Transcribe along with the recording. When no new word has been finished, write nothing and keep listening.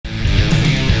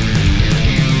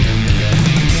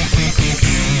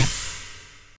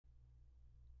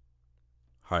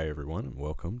Hi, everyone, and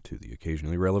welcome to the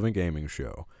Occasionally Relevant Gaming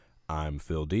Show. I'm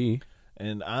Phil D.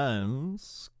 And I'm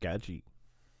Scotchy.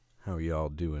 How are y'all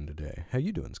doing today? How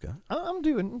you doing, Scott? I'm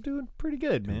doing pretty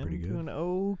good, man. Pretty good. Doing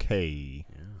okay.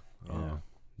 Yeah.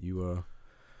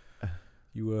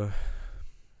 You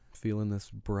feeling this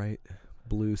bright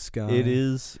blue sky? It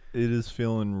is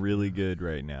feeling really good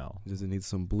right now. Does it need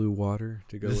some blue water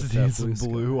to go Does with it that need some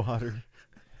blue sky? water?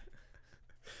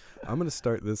 I'm going to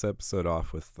start this episode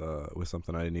off with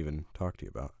something I didn't even talk to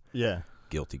you about. Yeah.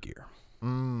 Guilty Gear.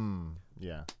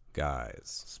 Yeah.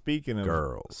 Guys. Speaking of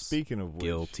which,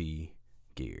 Guilty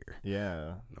Gear.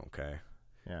 Yeah. Okay.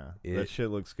 Yeah. That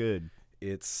shit looks good.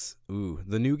 It's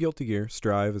the new Guilty Gear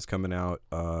Strive is coming out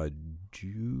May,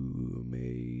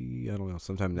 I don't know,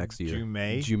 sometime next year.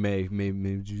 May,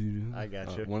 June. I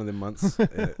got you. One of the months,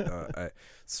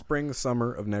 spring,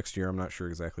 summer of next year. I'm not sure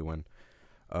exactly when.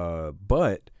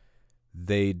 But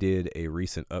they did a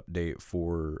recent update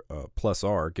for Plus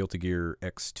R, Guilty Gear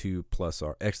X2 Plus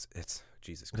R. It's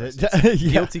Jesus Christ. Yeah.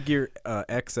 Guilty Gear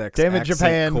XX. Damn it, Accent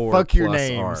Japan! Core Fuck your Plus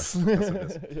names. R. That's what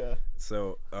it is. Yeah.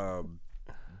 So,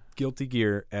 Guilty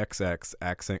Gear XX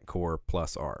Accent Core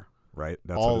Plus R, right?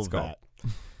 That's All what it's of called.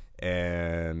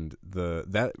 And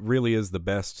that really is the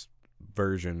best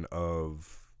version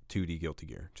of 2D Guilty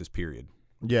Gear, just period.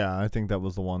 Yeah, I think that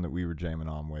was the one that we were jamming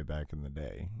on way back in the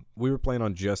day. We were playing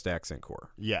on just Accent Core.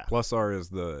 Yeah. Plus R is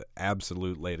the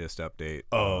absolute latest update.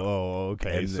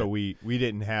 Okay. So we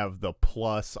didn't have the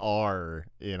Plus R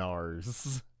in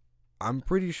ours. I'm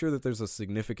pretty sure that there's a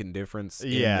significant difference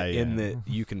in that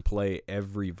you can play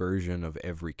every version of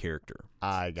every character.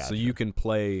 I got So you can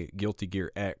play Guilty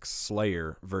Gear X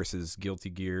Slayer versus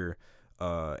Guilty Gear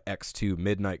X2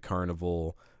 Midnight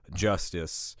Carnival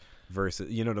Justice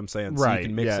versus, you know what I'm saying? So right. you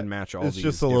can mix and match all it's these.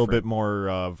 It's just a little bit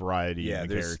more variety in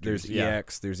the characters. There's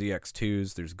EX, there's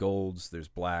EX2s, there's golds, there's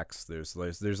blacks, there's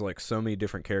like so many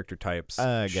different character types.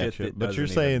 I gotcha. But you're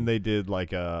saying they did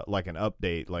like an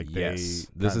update,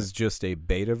 this is just a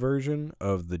beta version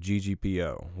of the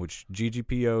GGPO, which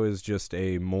GGPO is just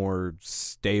a more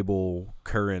stable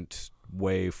current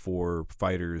way for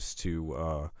fighters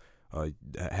to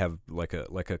have like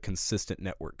a consistent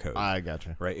network code. I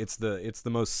gotcha. Right, it's the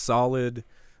most solid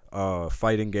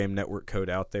fighting game network code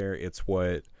out there. It's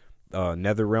what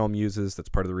NetherRealm uses. That's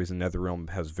part of the reason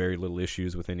NetherRealm has very little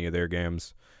issues with any of their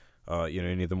games.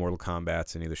 Any of the Mortal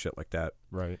Kombats, any of the shit like that.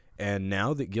 Right. And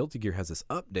now that Guilty Gear has this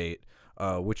update,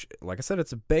 which, like I said,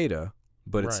 it's a beta,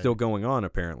 but it's still going on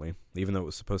apparently, even though it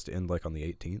was supposed to end like on the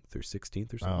 18th or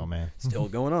 16th or something. Oh man, still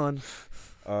going on.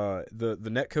 The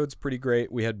netcode's pretty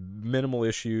great. We had minimal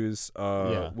issues.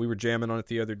 We were jamming on it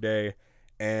the other day,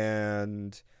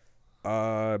 and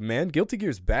man, Guilty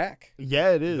Gear's back. Yeah,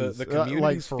 it is. The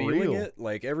community's for feeling real. it.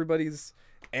 Like everybody's,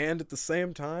 and at the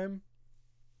same time,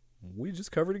 we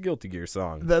just covered a Guilty Gear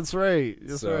song. That's right.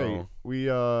 Right.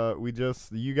 We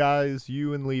just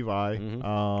you and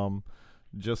Levi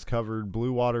just covered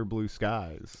Blue Water, Blue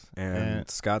Skies, and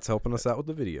Scott's helping us out with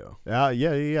the video.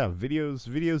 Yeah.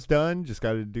 Video's done. Just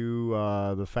got to do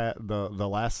the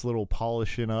last little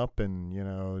polishing up and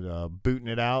booting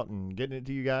it out and getting it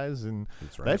to you guys, and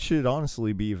that should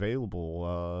honestly be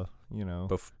available.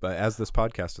 But as this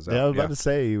podcast is out, I was about to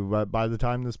say, by the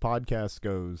time this podcast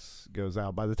goes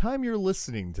out, by the time you're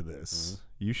listening to this,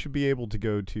 you should be able to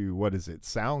go to, what is it,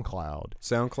 SoundCloud.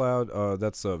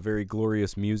 That's a Very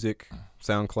Glorious Music.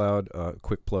 SoundCloud,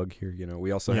 quick plug here.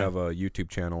 We also have a YouTube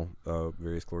channel,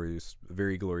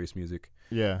 Very Glorious Music.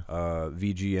 Yeah.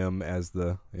 VGM as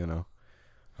the do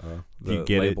you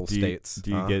get label it? states.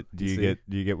 Do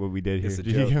you get what we did here? It's a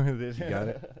joke. You got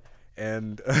it.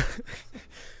 And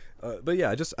but yeah,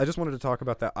 I just wanted to talk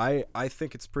about that. I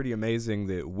think it's pretty amazing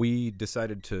that we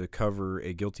decided to cover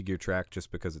a Guilty Gear track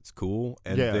just because it's cool,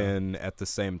 and then at the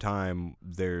same time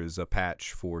there's a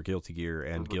patch for Guilty Gear,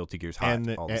 and Guilty Gear's hot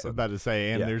all of a sudden. About to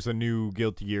say, there's a new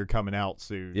Guilty Gear coming out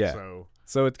soon. Yeah.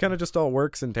 So it kind of just all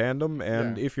works in tandem,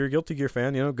 and if you're a Guilty Gear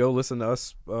fan, go listen to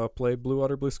us play Blue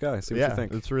Water, Blue Sky. See what you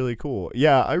think. It's really cool.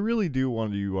 Yeah, I really do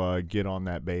want to get on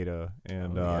that beta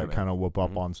and kind of whoop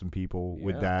up on some people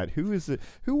with that. Who was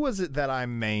it that I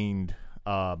mained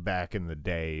back in the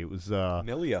day? It was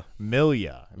Milia.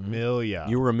 Milia.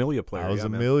 You were a Milia player. I was a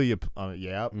Milia.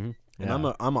 And I'm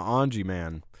a Anji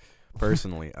man.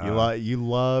 personally. You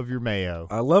love your mayo.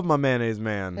 I love my mayonnaise,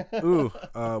 man. Ooh,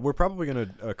 we're probably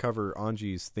gonna cover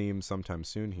Anji's theme sometime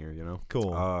soon here.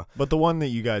 Cool. But the one that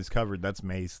you guys covered, that's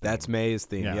May's theme. That's May's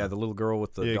theme. Yeah, the little girl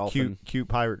with the dolphin, cute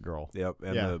pirate girl. Yep,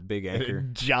 and the big anchor,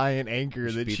 giant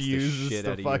anchor that she uses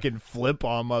to fucking flip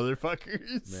on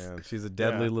motherfuckers. Man, she's a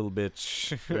deadly little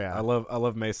bitch. Yeah, I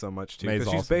love May so much too, because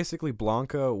she's basically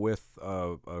Blanca with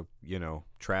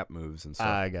trap moves and stuff.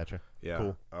 I gotcha. Yeah.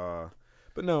 Cool.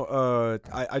 But no,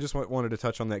 I just wanted to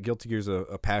touch on that. Guilty Gear's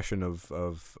a passion of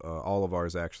all of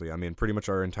ours, actually. I mean, pretty much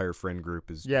our entire friend group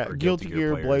is Guilty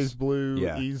Gear, players.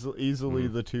 BlazBlue, easily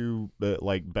the two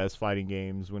best fighting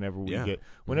games. Whenever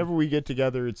we get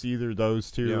together, it's either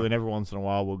those two, and every once in a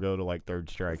while we'll go to like Third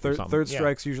Strike or something. Third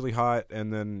Strike's usually hot,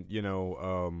 and then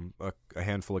a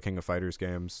handful of King of Fighters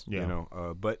games. Yeah.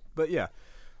 But yeah,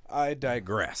 I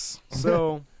digress.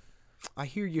 So I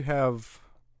hear you have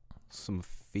some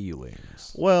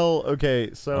feelings. Well,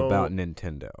 okay, so about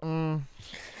Nintendo.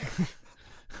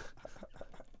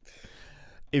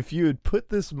 If you had put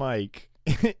this mic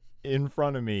in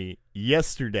front of me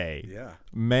yesterday,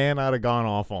 man, I'd have gone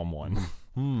off on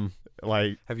one.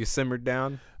 Like, have you simmered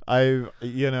down? I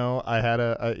had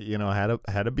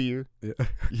a beer.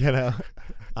 Yeah.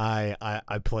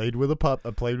 I played with I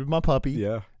played with my puppy.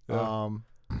 Yeah.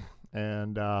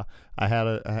 And I had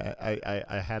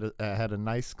a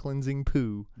nice cleansing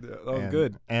poo.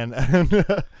 Good. And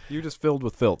you're just filled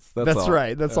with filth. That's all.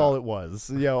 Right. That's all it was.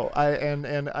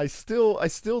 I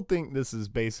still think this is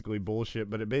basically bullshit,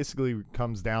 but it basically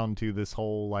comes down to this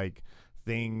whole like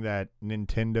thing that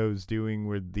Nintendo's doing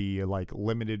with the like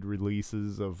limited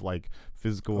releases of like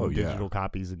physical and digital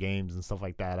copies of games and stuff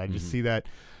like that. I just see that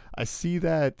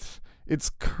it's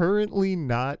currently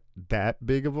not that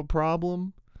big of a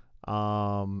problem.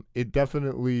 It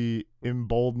definitely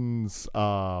emboldens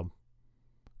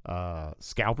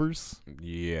scalpers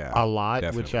a lot,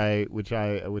 definitely. which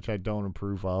I don't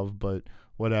approve of, but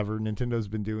whatever. Nintendo's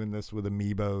been doing this with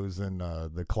amiibos and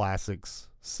the classics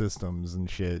systems and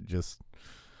shit. Just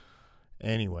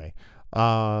anyway,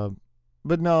 but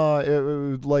no,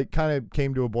 it like kind of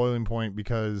came to a boiling point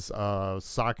because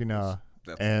Sakuna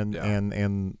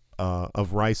and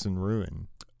of Rice and Ruin.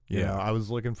 You know, I was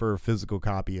looking for a physical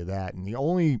copy of that, and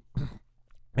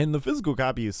the physical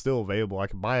copy is still available. I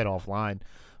can buy it offline,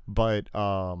 but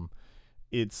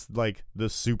it's like the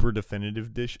super definitive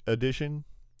edition.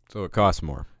 So it costs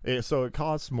more. So it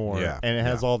costs more, and it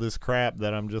has all this crap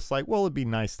that I'm just like, well, it'd be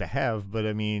nice to have, but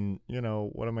I mean,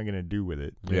 what am I gonna do with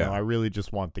it? You know, I really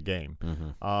just want the game.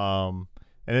 And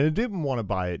I didn't want to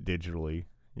buy it digitally.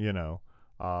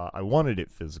 I wanted it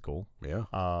physical.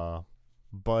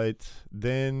 But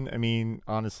then, I mean,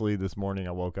 honestly, this morning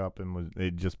I woke up and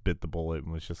it just bit the bullet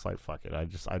and was just like, fuck it. I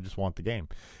just want the game.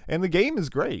 And the game is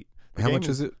great. How much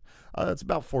is it? It's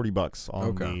about $40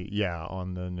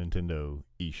 on the Nintendo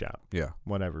eShop. Yeah.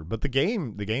 Whatever. But the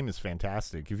game is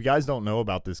fantastic. If you guys don't know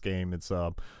about this game, it's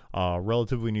a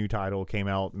relatively new title. Came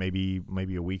out maybe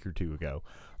a week or two ago.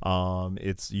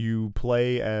 It's you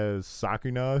play as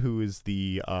Sakuna, who is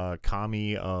the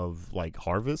kami of like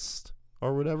Harvest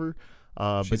or whatever.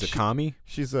 She's a commie?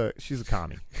 She's a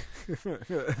commie.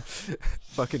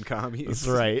 Fucking commies. That's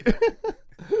right.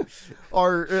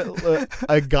 Or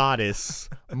a goddess,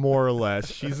 more or less.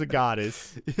 She's a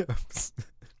goddess. Yes.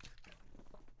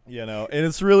 And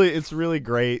it's really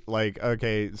great. Like,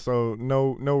 okay, so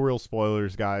no real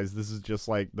spoilers, guys. This is just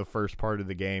like the first part of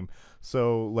the game.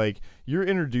 So like you're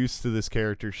introduced to this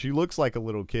character. She looks like a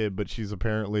little kid, but she's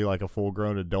apparently like a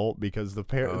full-grown adult because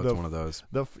it's one of those.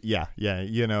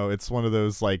 It's one of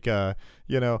those like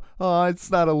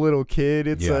it's not a little kid.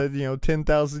 It's a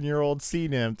 10,000-year-old sea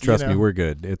nymph. Trust me, we're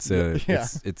good. It's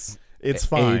it's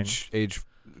fine. Age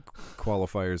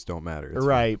qualifiers don't matter. It's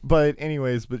right. Fine. But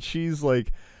anyways, she's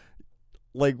like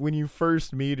when you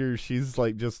first meet her, she's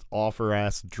like just off her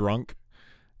ass drunk.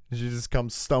 She just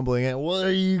comes stumbling in. What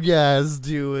are you guys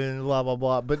doing? Blah blah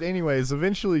blah. But anyways,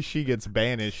 eventually she gets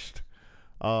banished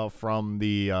from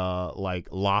the like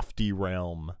lofty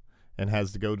realm and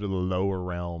has to go to the lower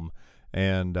realm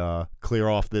and clear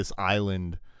off this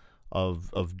island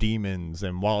of demons.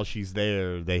 And while she's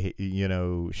there,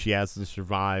 she has to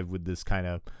survive with this kind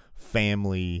of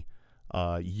family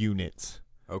unit.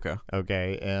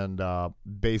 Okay, and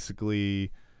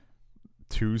basically,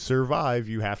 to survive,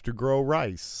 you have to grow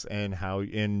rice, and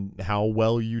how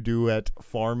well you do at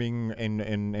farming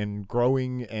and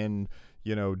growing and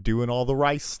doing all the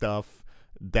rice stuff.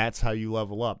 That's how you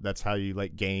level up. That's how you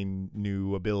like gain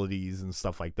new abilities and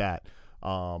stuff like that.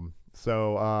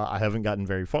 So I haven't gotten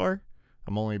very far.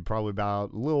 I'm only probably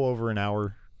about a little over an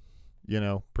hour.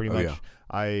 Pretty much.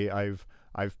 Yeah.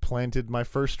 I've planted my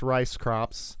first rice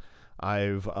crops.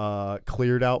 I've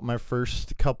cleared out my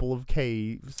first couple of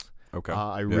caves. Okay.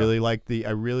 I really like the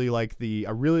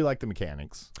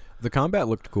mechanics. The combat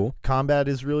looked cool. Combat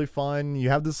is really fun. You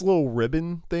have this little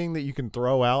ribbon thing that you can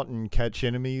throw out and catch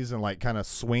enemies and like kind of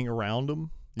swing around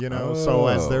them. You know, so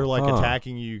as they're like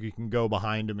attacking you, you can go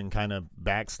behind them and kind of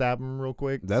backstab them real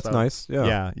quick. That's nice.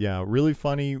 Yeah. Really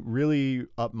funny, really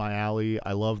up my alley.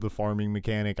 I love the farming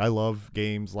mechanic. I love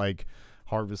games like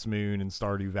Harvest Moon and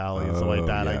Stardew Valley and stuff like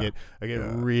that. Yeah. I get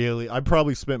really. I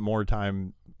probably spent more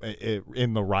time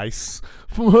in the rice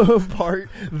part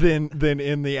than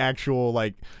in the actual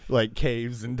like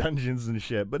caves and dungeons and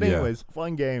shit. But anyways,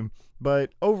 fun game.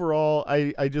 But overall,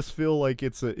 I just feel like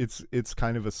it's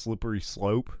kind of a slippery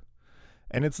slope,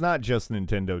 and it's not just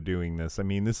Nintendo doing this. I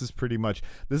mean, this is pretty much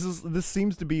this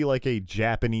seems to be like a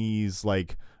Japanese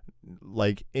like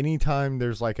anytime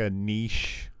there's like a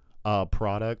niche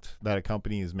product that a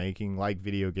company is making, like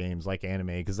video games, like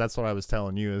anime, because that's what I was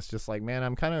telling you. It's just like, man,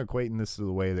 I'm kind of equating this to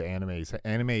the way the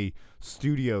anime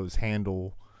studios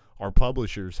handle, or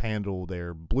publishers handle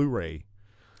their Blu-ray,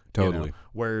 Totally,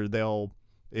 where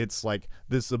it's like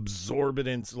this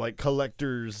absorbent, like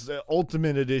collector's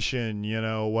ultimate edition,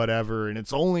 whatever, and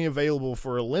it's only available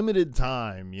for a limited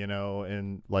time,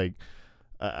 and like.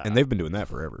 And they've been doing that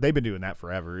forever.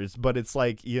 But it's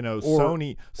like,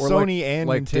 Sony and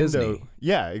like Nintendo. Disney.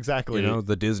 Yeah, exactly.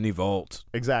 The Disney Vault.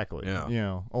 Exactly.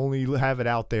 Yeah. Only have it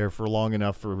out there for long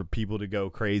enough for people to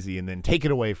go crazy and then take it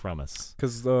away from us.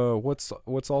 Because what's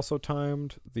also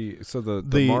timed the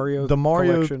Mario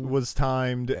collection was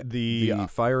timed. The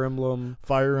Fire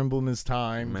Emblem is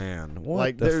timed. Man, what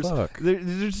like the fuck? There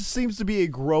just seems to be a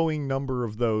growing number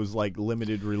of those like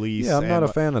limited release. Yeah, I'm not a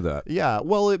fan of that. Yeah,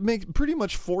 well, it pretty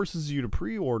much forces you to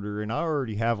pre-order, and I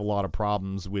already have a lot of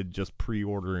problems with just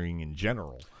pre-ordering in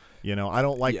general. I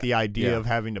don't like the idea of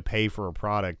having to pay for a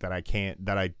product that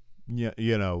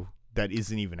that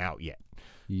isn't even out yet.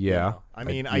 Yeah. I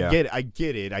mean, I get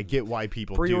it. I get why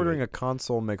people pre-ordering do it. a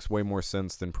console makes way more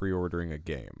sense than pre-ordering a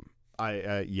game.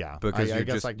 Because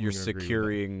you're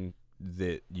securing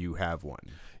that you have one.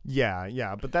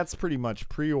 Yeah, but that's pretty much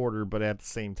pre-order, but at the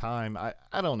same time,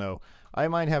 I don't know. I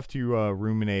might have to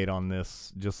ruminate on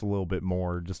this just a little bit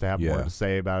more, just to have more to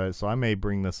say about it. So I may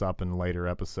bring this up in a later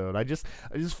episode. I just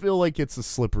feel like it's a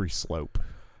slippery slope.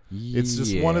 It's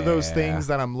just one of those things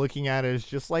that I'm looking at as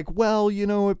just like, well,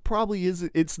 it probably is.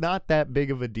 It's not that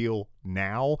big of a deal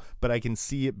now, but I can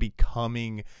see it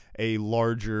becoming a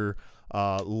larger,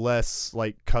 less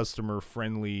like customer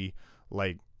friendly,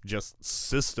 like just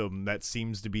system that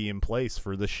seems to be in place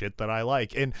for the shit that I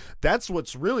like. And that's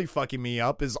what's really fucking me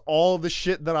up, is all the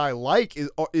shit that I like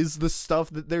is the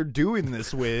stuff that they're doing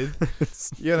this with.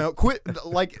 Quit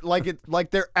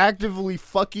like they're actively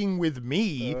fucking with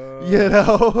me.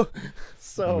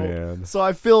 So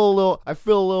I feel a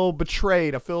little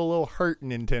betrayed. I feel a little hurt,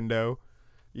 Nintendo.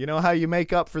 You know how you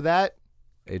make up for that?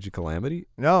 Age of Calamity?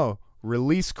 No,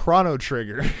 release Chrono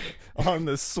Trigger on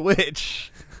the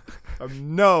Switch.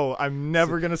 No, I'm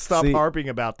never going to stop harping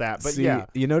about that. But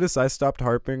you notice I stopped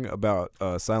harping about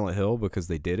Silent Hill because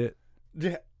they did it.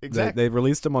 Yeah, exactly. They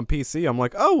released them on PC. I'm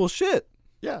like, oh, well, shit.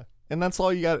 Yeah, and that's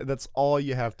all you got. That's all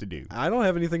you have to do. I don't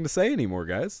have anything to say anymore,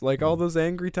 guys. Like all those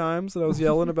angry times that I was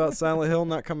yelling about Silent Hill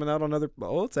not coming out on other.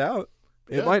 Oh, it's out.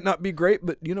 It might not be great,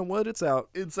 but you know what? It's out.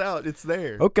 It's out. It's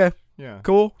there. Okay. Yeah.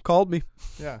 Cool. Called me.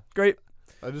 Yeah. Great.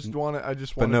 I just want to.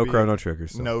 But no Chrono Trigger.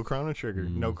 So. No Chrono Trigger.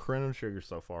 No Chrono Trigger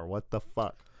so far. What the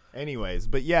fuck? Anyways,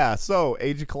 but yeah. So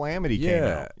Age of Calamity came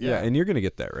out. Yeah, and you're gonna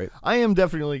get that, right? I am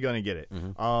definitely gonna get it.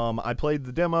 I played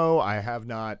the demo. I have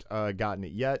not gotten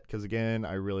it yet because again,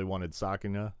 I really wanted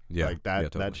Sakuna. Yeah, like that.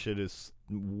 Totally. That shit is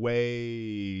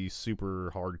way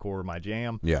super hardcore, my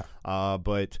jam. Yeah.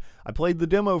 But I played the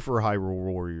demo for Hyrule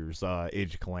Warriors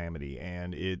Age of Calamity,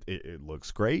 and it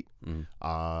looks great.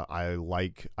 I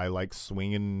like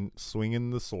swinging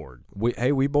the sword.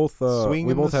 We both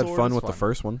had fun with the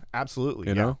first one. Absolutely.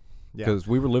 You know? Because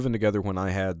we were living together when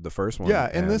I had the first one. Yeah,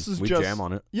 and this is we just jam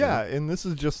on it. Yeah, and this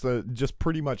is just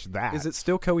pretty much that. Is it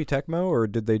still Koei Tecmo, or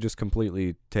did they just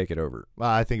completely take it over?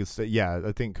 I think it's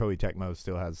I think Koei Tecmo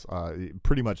still has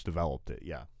pretty much developed it.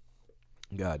 Yeah.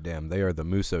 God damn, they are the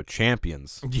Muso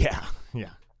champions. Yeah.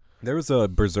 There was a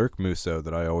Berserk Muso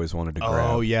that I always wanted to grab.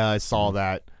 Oh yeah, I saw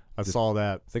that. I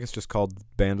think it's just called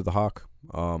Band of the Hawk.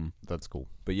 That's cool.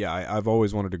 But yeah, I've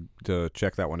always wanted to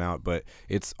check that one out, but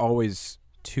it's always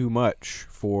too much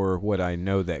for what I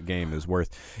know that game is worth.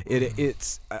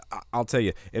 I'll tell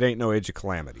you, it ain't no Age of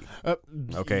Calamity.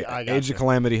 Okay, Age of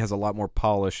Calamity has a lot more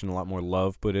polish and a lot more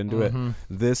love put into it.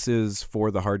 This is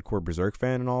for the hardcore Berserk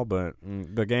fan and all, but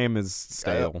the game is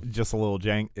stale. Just a little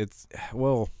jank. It's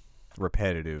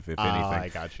repetitive, if anything. I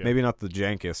gotcha. Maybe not the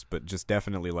jankest, but just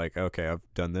definitely like, okay, I've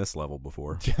done this level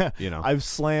before. I've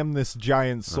slammed this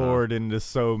giant sword into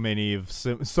so many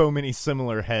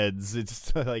similar heads.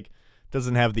 It's like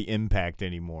doesn't have the impact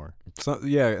anymore. So,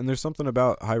 and there's something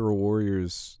about Hyrule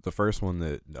Warriors, the first one,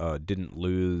 that didn't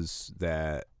lose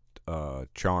that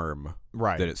charm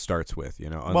that it starts with.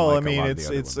 Well, I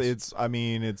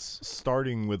mean, it's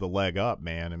starting with a leg up,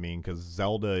 man. I mean, because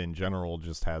Zelda in general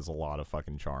just has a lot of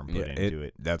fucking charm put into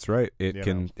it. That's right. It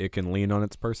can lean on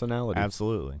its personality.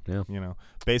 Absolutely. Yeah.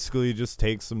 Basically just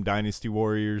take some Dynasty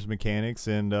Warriors mechanics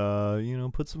and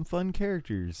put some fun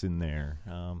characters in there.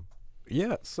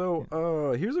 Yeah,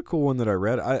 so here's a cool one that I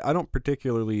read. I don't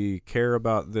particularly care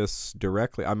about this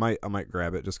directly. I might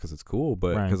grab it just because it's cool,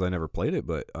 but because I never played it.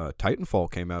 But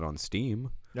Titanfall came out on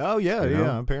Steam. Oh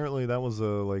yeah. Apparently that was a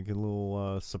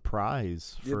little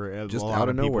surprise for just a lot out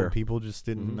of nowhere. People just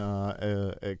didn't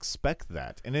expect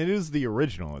that, and it is the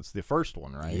original. It's the first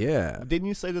one, right? Yeah. Didn't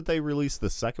you say that they released the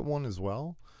second one as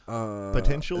well?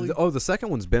 Potentially. The second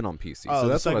one's been on PC. So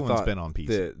that's what I thought been on PC.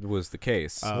 That was the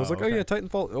case. I was like, okay. oh yeah,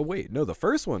 Titanfall. Oh wait, no, the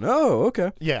first one. Oh,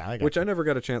 okay. Yeah, which I never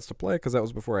got a chance to play because that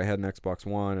was before I had an Xbox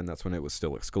One, and that's when it was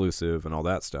still exclusive and all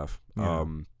that stuff. Yeah.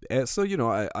 And so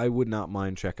I would not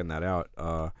mind checking that out.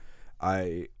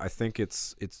 I think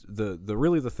it's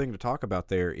the thing to talk about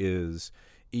there is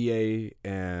EA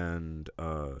and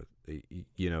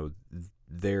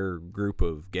their group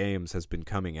of games has been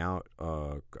coming out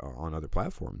on other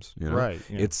platforms. Right.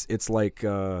 Yeah. It's like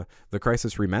the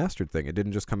Crysis Remastered thing. It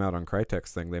didn't just come out on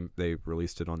Crytek's thing. They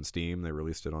released it on Steam. They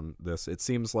released it on this. It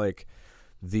seems like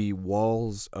the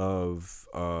walls of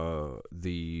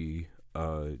the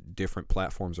different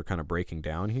platforms are kind of breaking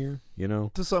down here.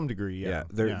 To some degree. Yeah.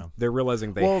 They're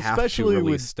realizing they have to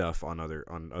release stuff on other.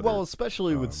 Well,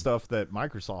 especially with stuff that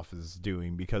Microsoft is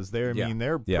doing, because they're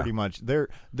pretty much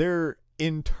they're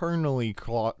internally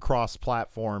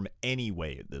cross-platform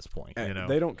anyway at this point.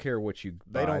 They don't care what you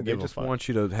buy. They just want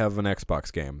you to have an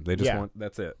Xbox game. They just want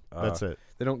that's it. That's it.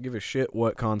 They don't give a shit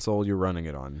what console you're running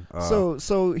it on.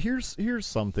 So here's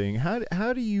something.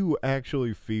 How do you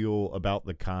actually feel about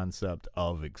the concept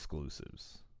of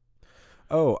exclusives?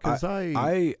 Oh,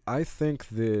 I think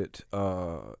that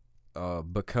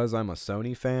because I'm a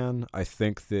Sony fan, I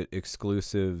think that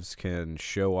exclusives can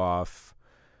show off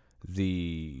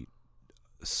the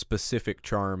specific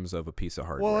charms of a piece of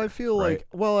hardware. Well, I feel like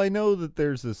I know that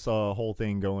there's this whole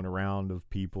thing going around of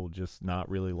people just not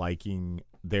really liking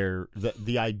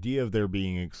the idea of there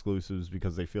being exclusives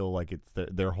because they feel like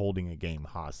they're holding a game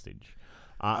hostage.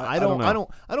 I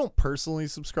don't personally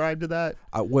subscribe to that.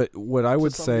 What I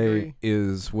would say degree.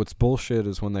 is what's bullshit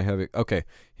is when they have it. Okay,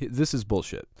 this is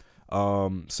bullshit.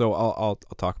 So I'll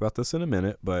talk about this in a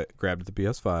minute. But grabbed the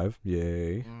PS5,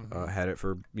 yay! Had it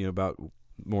for about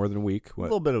more than a week. A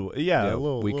little bit of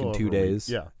a week and 2 days.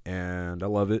 Yeah, and I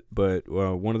love it. But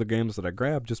one of the games that I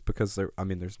grabbed just because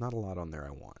there's not a lot on there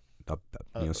I want.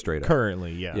 Straight up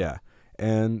currently, yeah.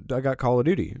 And I got Call of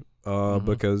Duty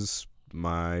because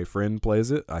my friend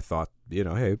plays it. I thought,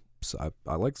 hey,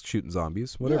 I like shooting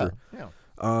zombies, whatever. Yeah.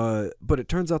 But it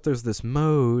turns out there's this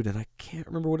mode, and I can't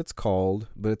remember what it's called,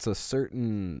 but it's a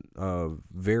certain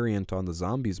variant on the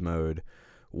zombies mode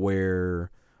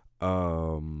where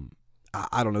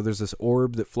I don't know, there's this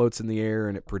orb that floats in the air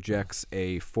and it projects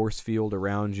a force field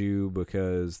around you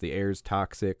because the air's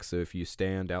toxic. So if you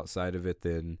stand outside of it,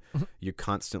 then you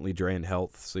constantly drain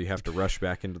health. So you have to rush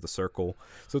back into the circle.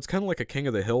 So it's kind of like a King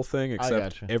of the Hill thing,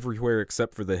 except everywhere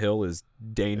except for the hill is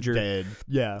danger. Dead.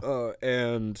 Yeah.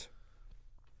 And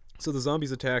so the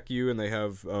zombies attack you, and they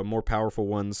have more powerful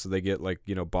ones. So they get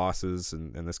bosses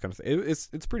and this kind of thing.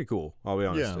 It's pretty cool. I'll be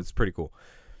honest. Yeah. It's pretty cool.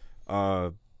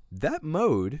 That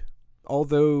mode,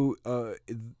 although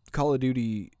Call of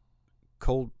Duty,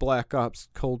 Black Ops,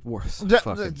 Cold War,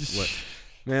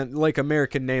 man, like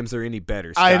American names are any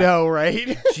better. Scott. I know,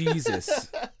 right?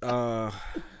 Jesus.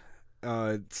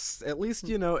 At least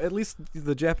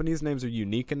the Japanese names are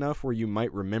unique enough where you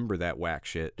might remember that whack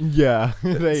shit. Yeah,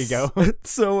 there you go.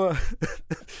 So,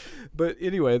 but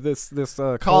anyway, this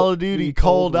Call of Duty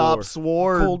Cold Ops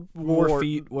War, Cold War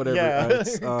Feet, whatever. Yeah,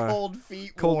 it's, Cold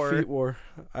Feet Cold War. Feet War.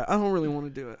 I don't really want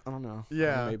to do it. I don't know.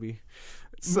 Yeah, maybe.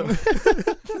 So,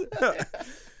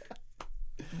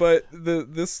 But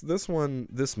this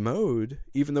mode,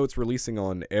 even though it's releasing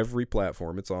on every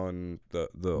platform, it's on the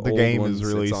old game ones,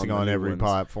 is releasing on every ones,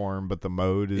 platform, but the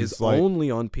mode is only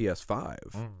on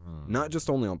PS5, not just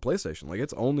only on PlayStation. Like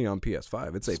it's only on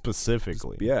PS5. It's a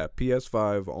specifically,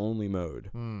 PS5 only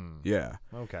mode. Yeah.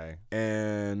 Okay.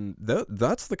 And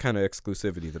that's the kind of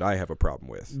exclusivity that I have a problem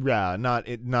with. Yeah, not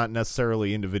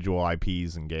necessarily individual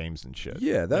IPs and games and shit.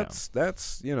 Yeah, that's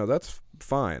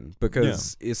fine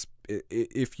because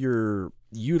if you're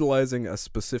utilizing a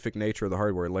specific nature of the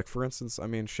hardware, like for instance, I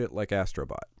mean, shit like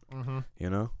Astrobot,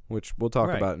 which we'll talk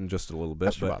about in just a little bit.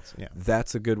 Astrobots, but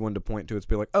that's a good one to point to. It's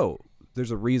be like, oh,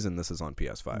 there's a reason this is on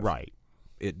PS5. Right.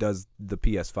 It does the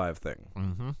PS5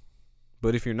 thing.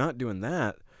 But if you're not doing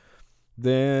that,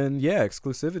 then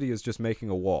exclusivity is just making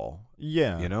a wall.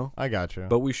 Yeah, I gotcha.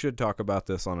 But we should talk about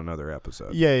this on another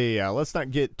episode. Yeah. Let's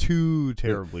not get too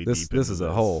terribly deep. This is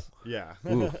a hole. Yeah.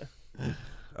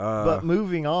 But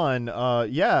moving on,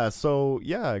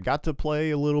 got to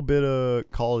play a little bit of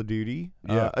Call of Duty.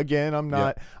 Again, I'm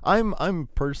not. I'm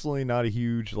personally not a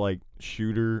huge like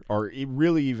shooter or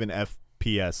really even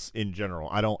FPS in general.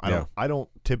 I don't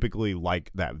typically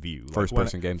like that view. First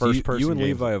person games. You and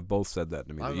Levi have both said that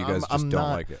to me. That you guys just don't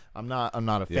like it. I'm not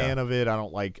a fan of it.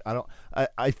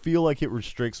 I feel like it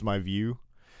restricts my view.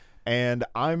 And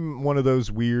I'm one of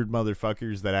those weird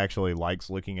motherfuckers that actually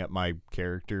likes looking at my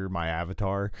character, my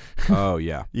avatar. Oh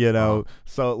yeah.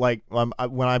 So like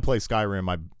when I play Skyrim,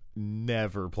 I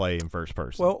never play in first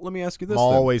person. Well, let me ask you this. I'm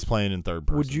always playing in third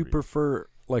person. Would you prefer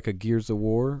like a Gears of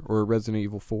War or a Resident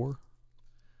Evil 4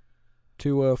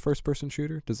 to a first-person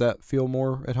shooter? Does that feel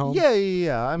more at home?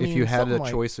 Yeah. I mean, if you had a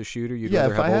choice of shooter, you'd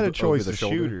rather have if I had a choice of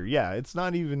shooter, it's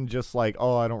not even just like,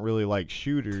 oh, I don't really like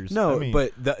shooters. No, I mean,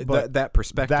 but that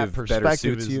perspective better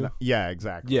suits you.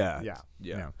 Exactly. Yeah.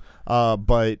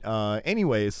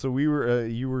 Anyways, so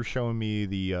you were showing me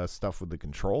the stuff with the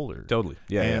controller. Totally.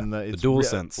 Yeah. And the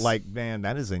DualSense. Like, man,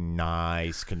 that is a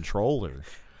nice controller.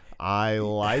 I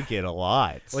like it a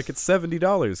lot. Like it's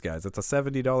 $70, guys. It's a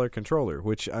 $70 controller,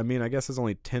 which I mean, I guess is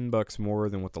only $10 more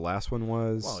than what the last one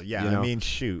was. Well, yeah, I mean,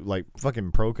 shoot, like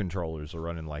fucking pro controllers are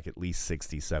running like at least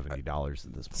 $60-$70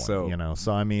 at this point. So,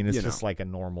 so I mean, it's just like a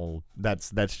normal.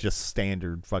 That's just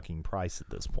standard fucking price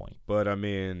at this point. But I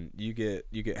mean, you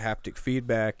get haptic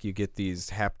feedback. You get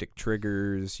these haptic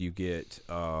triggers. You get.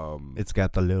 It's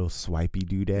got the little swipey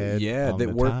doodad. Yeah,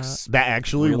 that works. That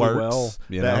actually really works.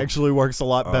 Well, that actually works a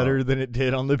lot better than it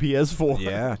did on the PS4.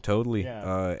 Yeah, totally.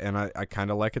 Yeah. And I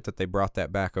kind of like it that they brought that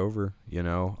back over,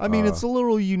 I mean, it's a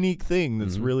little unique thing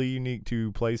that's really unique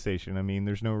to PlayStation. I mean,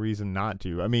 there's no reason not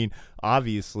to. I mean,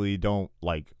 obviously don't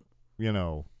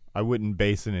I wouldn't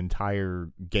base an entire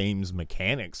game's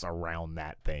mechanics around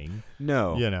that thing.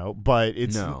 No. But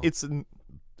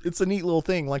it's a neat little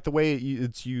thing, like the way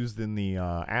it's used in the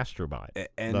Astrobot.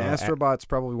 And Astrobot's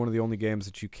probably one of the only games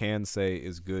that you can say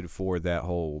is good for that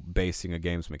whole basing a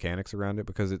game's mechanics around it,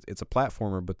 because it's a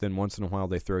platformer, but then once in a while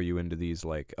they throw you into these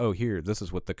like, oh, here, this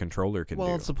is what the controller can do.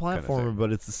 Well, it's a platformer,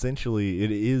 but it's essentially,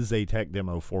 it is a tech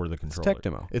demo for the controller. It's a tech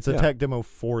demo. It's a tech demo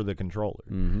for the controller,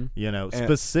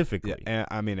 specifically. And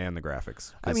the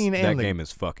graphics. I mean, that game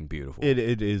is fucking beautiful. It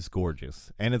is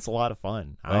gorgeous, and it's a lot of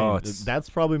fun.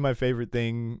 That's probably my favorite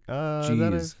thing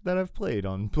that I've played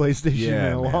on PlayStation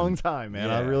in a long time, man.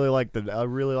 I really like the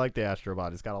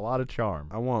Astrobot. It's got a lot of charm.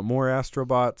 I want more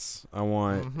Astrobots. I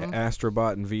want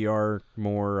Astrobot in VR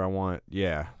more. I want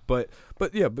but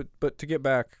to get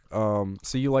back,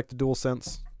 so you like the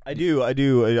DualSense? I do.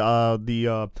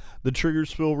 The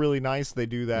triggers feel really nice. They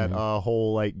do that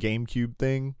whole like GameCube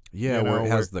thing. Yeah, where it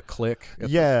has the click. But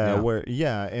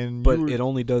it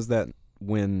only does that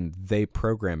when they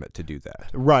program it to do that.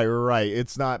 Right.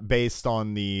 It's not based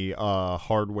on the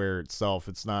hardware itself.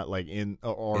 It's not like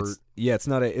it's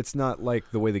not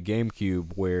like the way the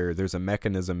GameCube where there's a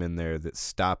mechanism in there that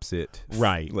stops it.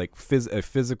 Right. Like a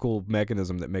physical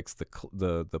mechanism that makes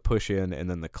the push in and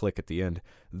then the click at the end.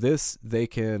 This, they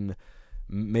can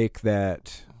make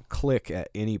that click at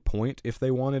any point if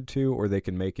they wanted to, or they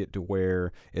can make it to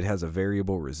where it has a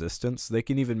variable resistance. They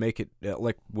can even make it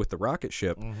like with the rocket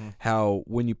ship, how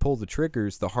when you pull the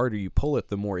triggers, the harder you pull it,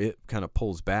 the more it kind of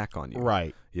pulls back on you.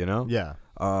 Right. Yeah.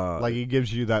 Like it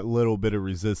gives you that little bit of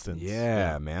resistance.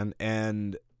 Yeah, man.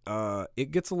 And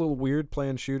it gets a little weird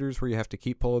playing shooters where you have to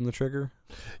keep pulling the trigger.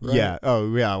 Right? Yeah.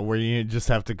 Oh, yeah. Where you just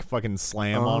have to fucking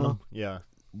slam on them. Yeah.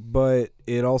 But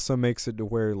it also makes it to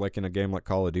where, like in a game like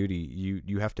Call of Duty,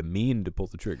 you have to mean to pull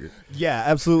the trigger. Yeah,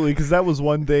 absolutely. Because that was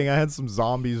one thing. I had some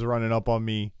zombies running up on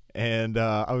me, and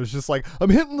I was just like, I'm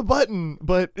hitting the button,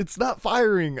 but it's not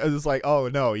firing. I was like, oh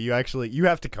no, you have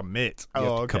to commit.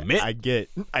 Commit. I get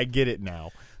it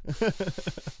now.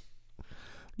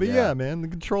 But yeah, man, the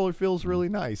controller feels really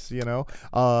nice, you know.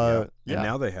 And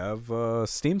now they have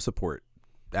Steam support.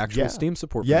 Actual Steam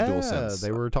support for DualSense. They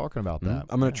were talking about that.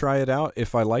 I'm going to try it out.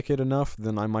 If I like it enough,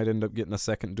 then I might end up getting a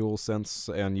second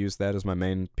DualSense and use that as my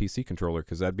main PC controller,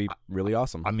 because that'd be really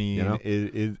awesome. I mean, you know?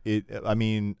 I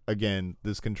mean, again,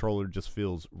 this controller just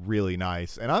feels really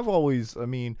nice. And I've always,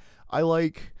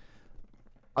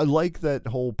 I like that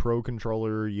whole Pro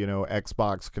controller, you know,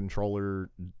 Xbox controller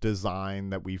design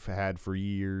that we've had for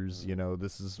years. You know,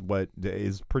 this is what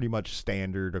is pretty much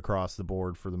standard across the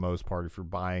board for the most part. If you're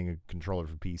buying a controller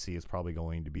for PC, it's probably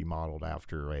going to be modeled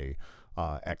after a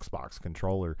Xbox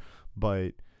controller.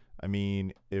 But I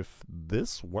mean, if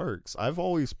this works, I've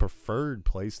always preferred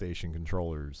PlayStation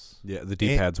controllers. Yeah, the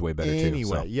D-pad's way better too.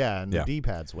 Anyway, So. yeah, and the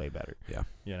D-pad's way better. Yeah,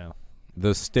 you know.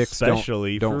 The sticks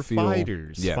especially don't for feel,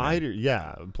 fighters. Yeah,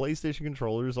 PlayStation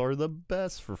controllers are the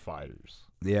best for fighters.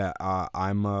 Yeah,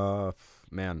 I'm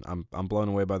blown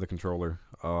away by the controller.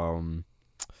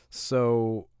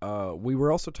 So we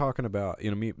were also talking about, you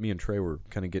know, me and Trey were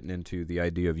kind of getting into the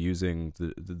idea of using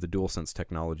the DualSense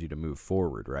technology to move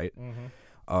forward, right?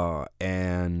 Mm-hmm.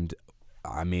 And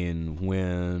I mean,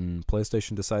 when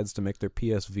PlayStation decides to make their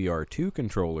PSVR 2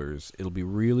 controllers, it'll be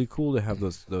really cool to have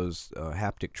those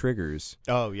haptic triggers.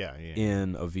 Oh yeah,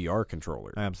 in a VR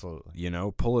controller. Absolutely. You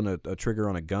know, pulling a trigger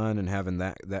on a gun and having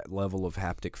that level of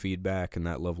haptic feedback and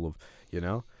that level of, you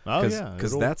know,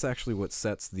 because that's actually what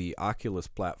sets the Oculus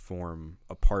platform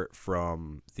apart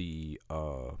from the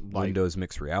Windows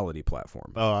mixed reality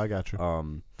platform. Oh, I got you.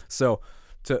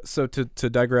 To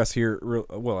digress here,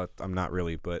 well, I'm not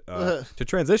really, but to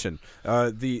transition,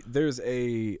 there's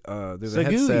a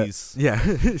headset. Yeah,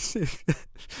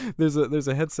 there's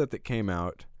a headset that came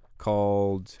out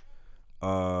called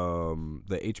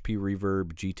the HP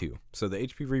Reverb G2. So the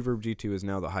HP Reverb G2 is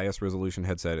now the highest resolution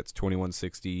headset. It's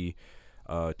 2160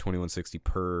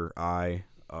 per eye.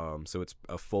 So it's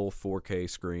a full 4K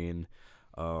screen.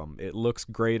 It looks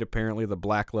great. Apparently the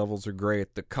black levels are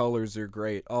great, the colors are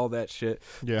great, all that shit.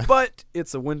 Yeah. But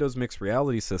it's a Windows mixed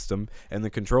reality system, and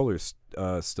the controllers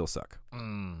still suck.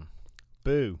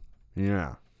 Boo.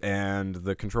 Yeah. And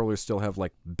the controllers still have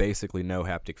like basically no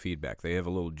haptic feedback. They have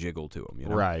a little jiggle to them, you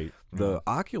know? Right. The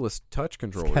Oculus Touch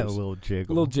controllers. Got a little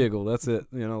jiggle. A little jiggle. That's it.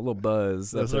 You know, a little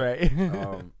buzz. That's right.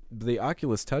 The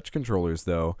Oculus Touch controllers,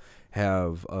 though,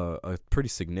 have a pretty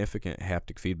significant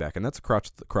haptic feedback, and that's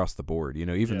across the board. You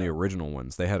know, even the original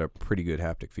ones, they had a pretty good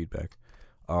haptic feedback.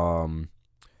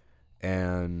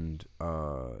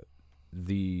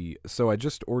 So I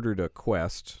just ordered a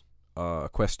Quest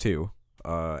 2,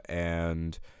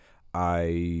 and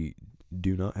I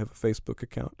do not have a Facebook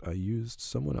account. I used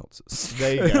someone else's.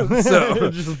 There you go.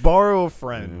 So just borrow a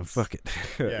friend. Fuck it.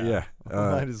 Yeah.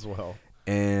 Might as well.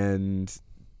 And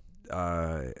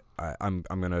I'm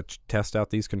gonna test out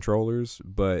these controllers,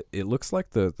 but it looks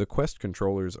like the Quest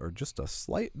controllers are just a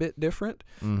slight bit different.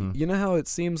 Mm-hmm. You know how it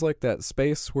seems like that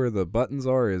space where the buttons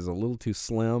are is a little too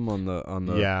slim on the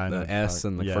S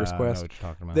and the first Quest. I know what you're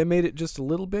talking about. They made it just a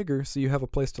little bigger, so you have a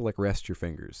place to like rest your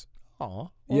fingers.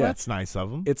 Oh, well, that's nice of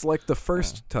them. It's like the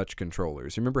first touch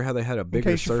controllers. You remember how they had a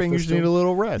bigger surface? In case your fingers need a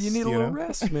little rest. You need a little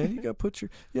rest, man. You got to put your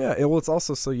well. It's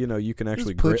also so you can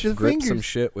actually grip some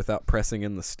shit without pressing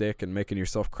in the stick and making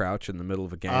yourself crouch in the middle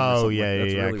of a game. Oh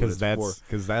yeah. Because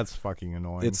that's fucking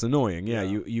annoying. It's annoying. Yeah,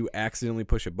 you accidentally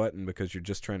push a button because you're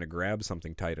just trying to grab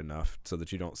something tight enough so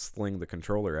that you don't sling the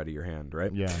controller out of your hand.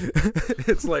 Right? Yeah.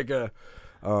 It's like a.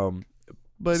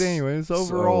 But anyways,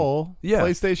 overall,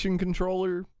 PlayStation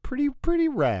controller pretty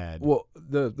rad. Well,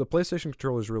 the PlayStation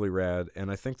controller is really rad, and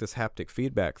I think this haptic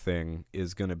feedback thing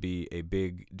is going to be a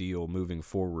big deal moving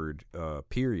forward.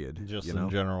 Period. Just in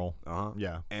general.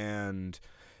 Yeah.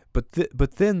 But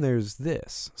then there's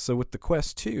this. So with the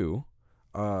Quest 2,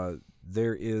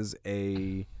 there is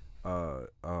there's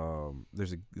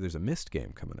a Myst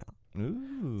game coming out.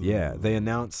 Ooh. Yeah, they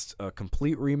announced a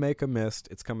complete remake of Myst.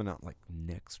 It's coming out like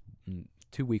next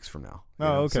 2 weeks from now.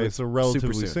 Oh, okay. So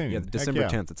relatively soon. Yeah, December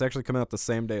 10th. It's actually coming out the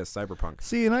same day as Cyberpunk.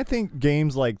 See, and I think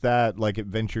games like that, like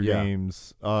adventure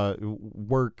games,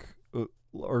 work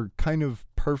are kind of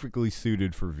perfectly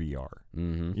suited for VR.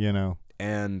 Mm-hmm. You know?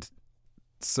 And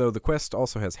so the Quest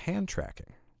also has hand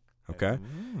tracking. Okay,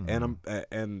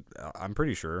 and I'm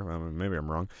pretty sure. I mean, maybe I'm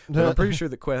wrong, but I'm pretty sure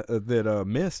that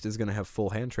Myst is going to have full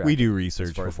hand tracking. We do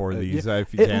research before these.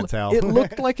 If you can't tell, it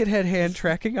looked like it had hand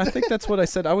tracking. I think that's what I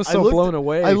said. I was blown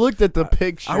away. I looked at the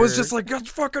picture. I was just like, "That's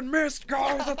fucking Myst,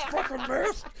 guys! That's fucking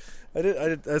Myst."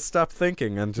 I stopped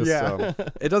thinking and just.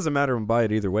 It doesn't matter. I'm buy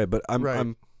it either way, but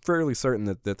I'm fairly certain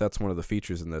that that's one of the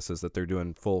features in this, is that they're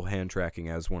doing full hand tracking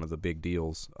as one of the big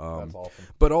deals. That's awesome.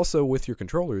 But also with your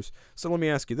controllers. So let me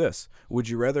ask you this: would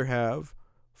you rather have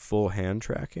full hand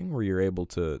tracking, where you're able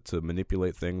to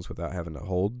manipulate things without having to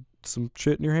hold some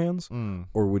shit in your hands,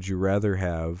 or would you rather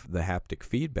have the haptic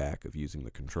feedback of using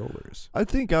the controllers? I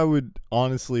think I would,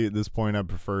 honestly, at this point, I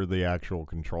prefer the actual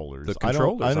controllers. The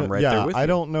controllers, I'm right there with you. I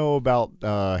don't know about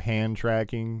hand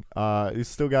tracking. It's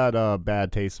still got a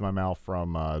bad taste in my mouth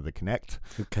from the Kinect.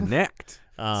 The Kinect.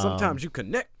 Sometimes you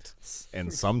connect,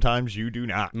 and sometimes you do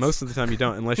not. Most of the time you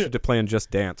don't, unless you're playing Just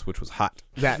Dance, which was hot.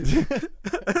 That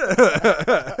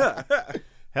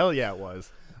hell yeah, it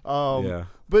was. Yeah.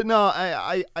 But no,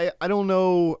 I don't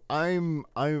know.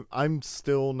 I'm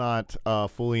still not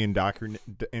fully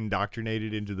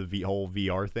indoctrinated into the whole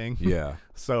VR thing. Yeah.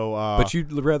 So, but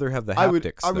you'd rather have the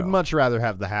haptics. I would much rather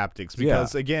have the haptics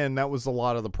because again, that was a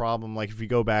lot of the problem. Like if you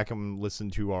go back and listen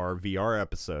to our VR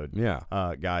episode,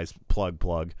 guys,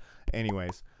 plug.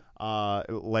 Anyways,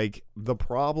 like the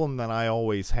problem that I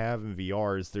always have in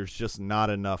VR is there's just not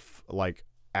enough like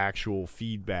actual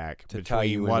feedback to tie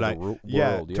you into the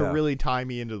world, to really tie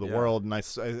me into the world. And I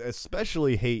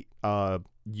especially hate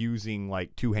using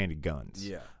like two-handed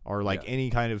guns, or like any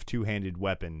kind of two-handed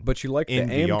weapon. But you like the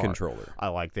aim VR. Controller. I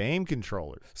like the aim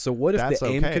controller. So what if the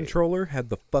aim controller had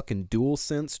the fucking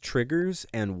DualSense triggers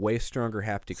and way stronger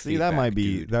haptic feedback?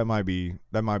 that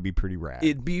might be pretty rad.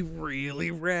 It'd be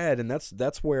really rad, and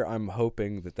that's where I'm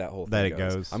hoping that whole thing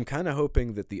goes. I'm kind of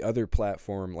hoping that the other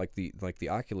platform, like the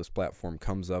Oculus platform,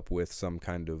 comes up with some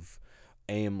kind of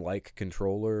aim-like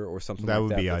controller or something that like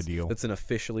would that. Be ideal. That's an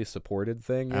officially supported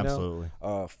thing, you Absolutely.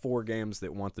 know? 4 games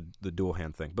that want the dual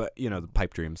hand thing. But, you know, the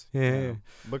pipe dreams. Yeah.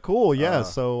 But cool,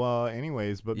 so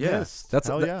anyways, but Mist. That's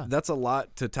a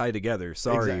lot to tie together.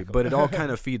 Sorry, exactly. but it all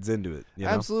kind of feeds into it, you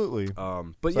know? Absolutely.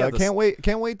 But so yeah, I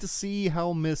can't wait to see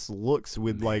how Mist looks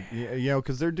with like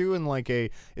because they're doing like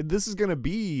this is gonna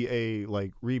be a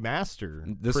like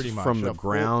remaster. This pretty is much from the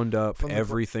ground up.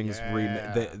 Everything's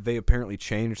they apparently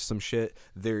changed some shit.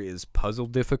 There is puzzle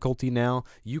difficulty now.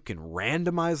 You can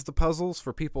randomize the puzzles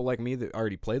for people like me that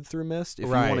already played through Myst. If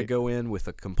you want to go in with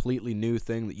a completely new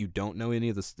thing that you don't know any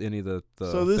of the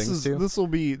so this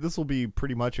will be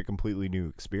pretty much a completely new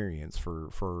experience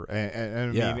for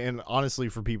I mean, and honestly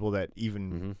for people that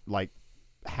even like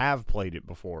have played it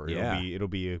before, it'll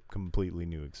be a completely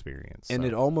new experience. And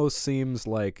it almost seems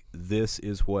like this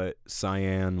is what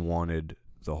Cyan wanted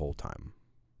the whole time.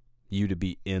 You to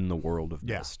be in the world of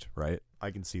Myst, right?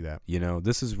 I can see that. You know,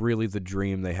 this is really the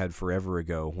dream they had forever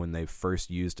ago when they first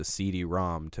used a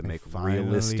CD-ROM to make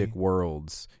realistic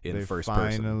worlds in first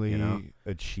person. They finally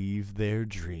achieved their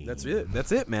dream. That's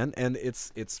it, man. And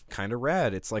it's kind of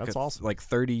rad. It's like awesome. Like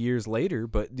 30 years later,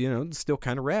 but you know, it's still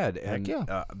kind of rad. And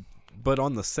but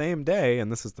on the same day, and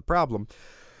this is the problem.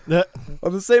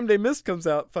 On the same day Myst comes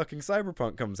out, fucking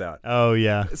Cyberpunk comes out. Oh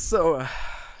yeah. So,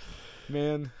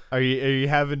 man, are you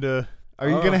having to? Are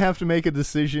you gonna have to make a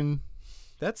decision?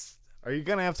 Are you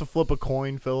gonna have to flip a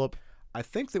coin, Philip? I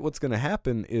think that what's gonna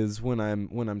happen is when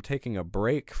I'm taking a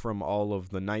break from all of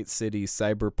the Night City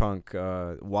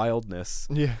cyberpunk wildness,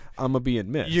 I'm gonna be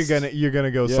in Myst. You're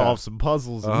gonna go solve some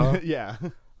puzzles. Yeah.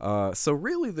 So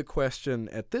really, the question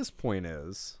at this point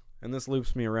is, and this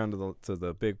loops me around to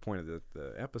the big point of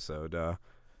the episode: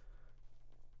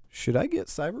 should I get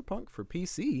Cyberpunk for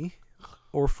PC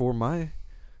or for my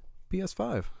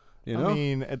PS5? You know? I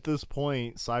mean, at this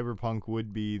point, Cyberpunk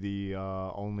would be the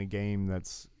only game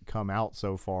that's come out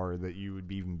so far that you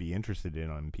would even be interested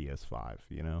in on PS5,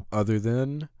 you know? Other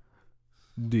than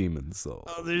Demon Souls.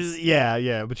 Oh,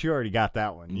 but you already got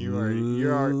that one.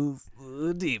 You're already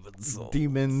Demon Souls.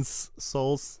 Demon's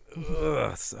Souls.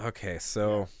 Okay,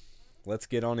 so let's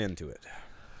get on into it.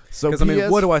 So, because I mean,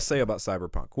 what do I say about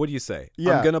Cyberpunk? What do you say?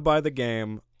 Yeah. I'm gonna buy the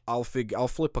game. I'll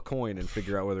flip a coin and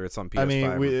figure out whether it's on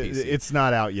PS5 or PC. It's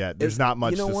not out yet. There's not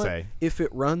much to say. If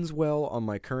it runs well on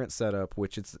my current setup,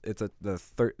 which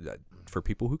for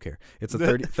people who care, it's a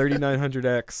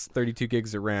 3900X, 32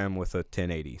 gigs of RAM with a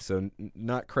 1080. So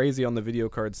not crazy on the video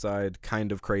card side,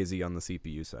 kind of crazy on the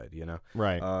CPU side, you know?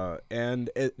 Right. And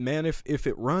if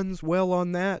it runs well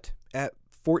on that at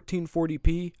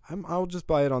 1440p, I'll just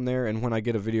buy it on there, and when I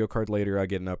get a video card later, I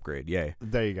get an upgrade. Yay.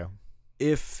 There you go.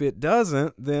 If it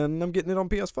doesn't, then I'm getting it on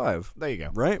PS5. There you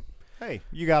go. Right? Hey,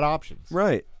 you got options.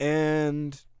 Right.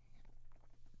 And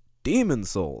Demon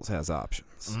Souls has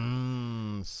options.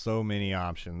 So many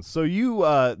options. So you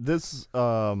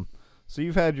so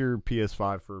you've had your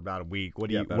PS5 for about a week. What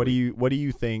do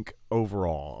you think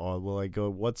overall?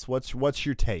 What's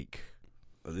your take?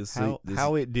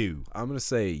 How it do? I'm going to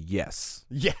say yes.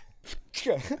 Yeah.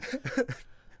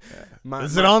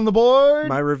 Is it on the board?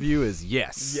 My review is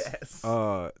yes. Yes.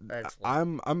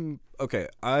 Excellent. I'm okay.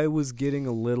 I was getting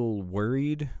a little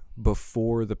worried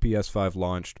before the PS5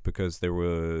 launched because there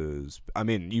was, I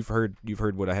mean, you've heard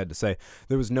what I had to say.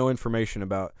 There was no information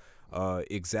about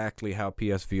exactly how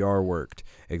PSVR worked,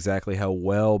 exactly how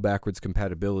well backwards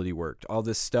compatibility worked, all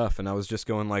this stuff, and I was just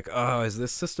going like, oh, is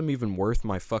this system even worth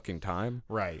my fucking time?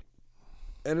 Right.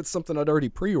 And it's something I'd already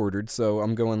pre-ordered, so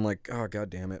I'm going like, oh, god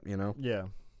damn it, you know? Yeah.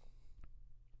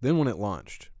 Then when it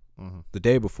launched, the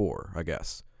day before, I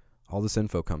guess, all this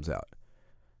info comes out.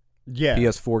 Yeah.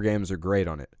 PS4 games are great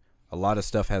on it. A lot of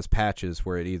stuff has patches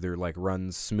where it either like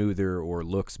runs smoother or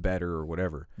looks better or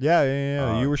whatever.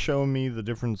 Yeah. You were showing me the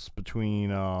difference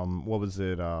between what was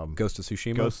it? Ghost of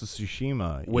Tsushima. Ghost of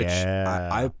Tsushima. Which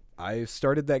yeah. I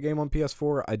started that game on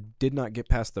PS4. I did not get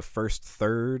past the first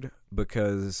third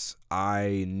because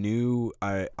I knew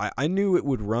I knew it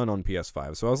would run on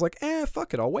PS5. So I was like,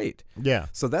 fuck it, I'll wait. Yeah.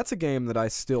 So that's a game that I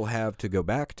still have to go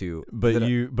back to. But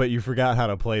you forgot how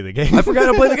to play the game. I forgot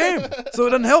how to play the game. So it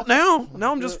doesn't help now.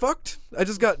 Now I'm just fucked. I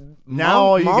just got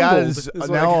all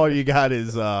you got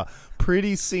is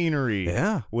pretty scenery.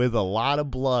 Yeah. With a lot of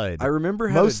blood. I remember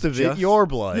how most of it your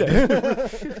blood. Yeah.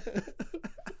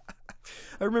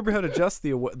 I remember how to adjust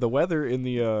the weather in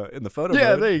the photo.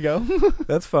 Yeah, mode. there you go.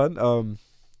 That's fun.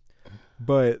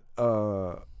 But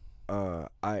I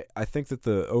think that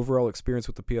the overall experience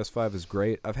with the PS5 is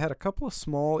great. I've had a couple of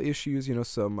small issues, you know,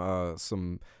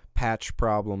 some patch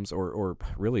problems, or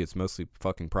really it's mostly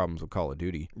fucking problems with Call of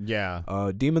Duty.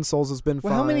 Yeah. Demon's Souls has been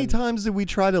fine. How many times did we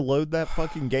try to load that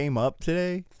fucking game up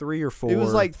today? 3 or 4. It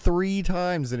was like 3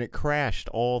 times, and it crashed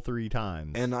all 3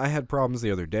 times. And I had problems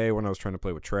the other day when I was trying to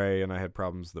play with Trey, and I had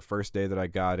problems the first day that I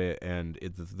got it, and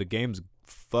the game's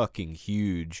fucking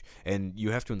huge, and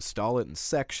you have to install it in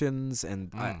sections,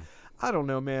 and I don't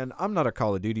know, man. I'm not a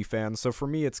Call of Duty fan, so for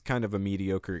me, it's kind of a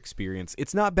mediocre experience.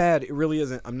 It's not bad. It really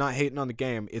isn't. I'm not hating on the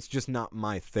game. It's just not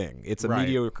my thing. It's a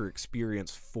mediocre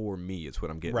experience for me, is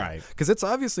what I'm getting at. Because it's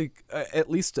obviously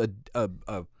at least a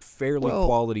fairly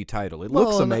quality title. It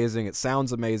looks amazing. It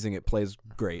sounds amazing. It plays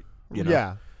great. You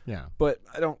know? Yeah. But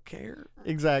I don't care.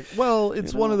 Exactly. Well,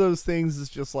 it's one of those things. It's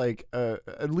just like,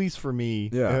 at least for me,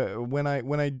 when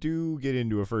I do get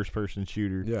into a first-person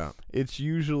shooter, it's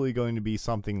usually going to be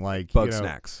something like Bug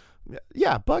Snacks.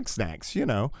 Yeah, Bug Snacks, you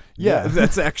know. Yeah,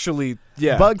 that's actually,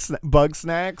 Bug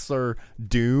Snacks or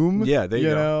Doom. Yeah, there you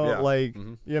go. Know, yeah. like,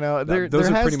 you know, those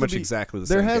are pretty much exactly the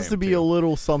same There has game, to be too. a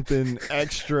little something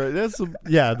extra.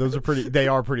 Those are pretty, they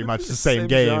are pretty much the same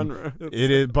game. Genre.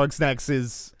 It is, Bug Snacks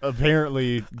is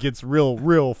apparently gets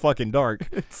real fucking dark.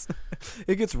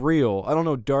 It gets real. I don't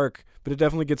know dark, but it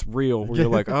definitely gets real where you're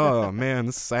like, oh, man,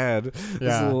 this is sad.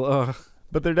 Yeah.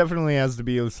 But there definitely has to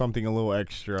be something a little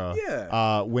extra,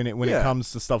 when it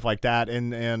comes to stuff like that,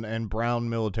 and brown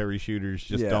military shooters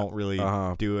just don't really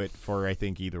do it for, I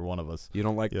think, either one of us. You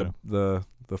don't like the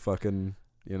fucking,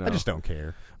 you know? I just don't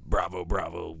care. Bravo,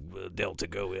 Delta,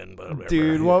 go in. Blah, blah,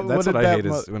 dude. blah. That's what I hate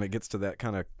is when it gets to that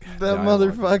kind of that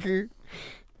dialogue. Motherfucker.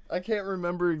 I can't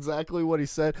remember exactly what he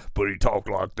said, but he talked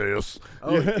like this.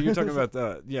 Oh, you're talking about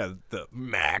the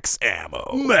max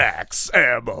ammo. Max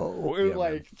ammo. It was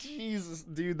like, Jesus,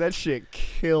 dude, that shit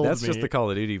killed me. That's just the Call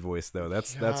of Duty voice, though.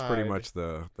 That's pretty much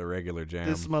the regular jam.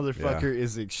 This motherfucker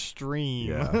is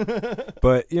extreme. Yeah.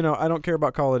 But, you know, I don't care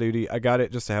about Call of Duty. I got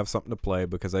it just to have something to play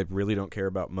because I really don't care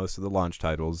about most of the launch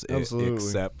titles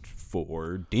except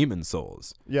for Demon's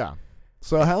Souls. Yeah.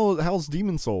 So how's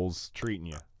Demon's Souls treating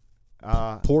you?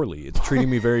 Poorly. It's treating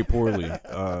me very poorly.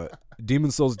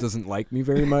 Demon's Souls doesn't like me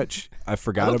very much. I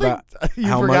forgot about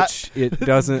how much it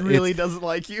doesn't. Really doesn't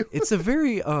like you. It's a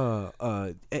very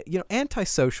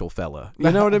antisocial fella.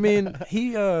 You know what I mean?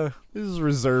 He has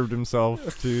reserved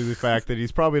himself to the fact that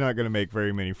he's probably not going to make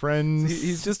very many friends.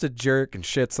 He's just a jerk and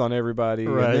shits on everybody.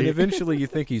 Right. And then eventually you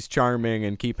think he's charming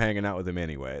and keep hanging out with him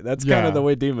anyway. That's kind of the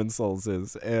way Demon's Souls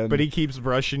is. But he keeps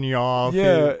brushing you off.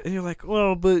 Yeah. And you're like,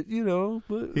 well, but you know,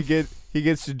 he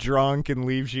gets you drunk and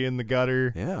leaves you in the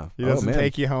gutter. Yeah. He doesn't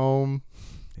take you home.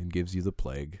 And gives you the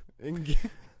plague. And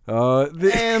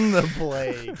the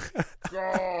plague.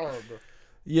 God.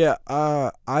 Yeah,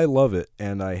 I love it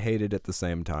and I hate it at the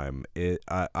same time.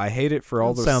 I hate it for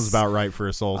all the sounds about right for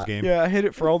a Souls game. Yeah, I hate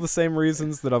it for all the same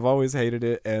reasons that I've always hated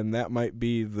it, and that might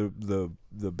be the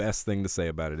best thing to say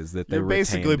about it is that you're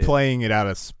basically playing it out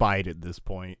of spite at this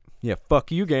point. Yeah,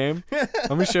 fuck you, game.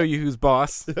 Let me show you who's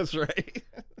boss. That's right.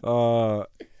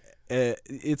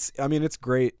 I mean, it's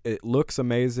great. It looks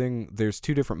amazing. There's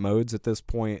 2 different modes at this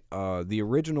point. The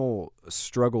original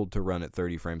struggled to run at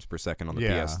 30 frames per second on the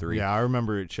PS3. Yeah, I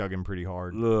remember it chugging pretty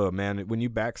hard. Ugh, man, when you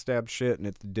backstabbed shit and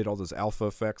it did all those alpha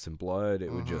effects and blood,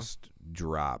 it would just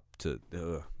drop to.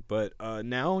 But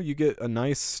now you get a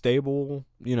nice, stable,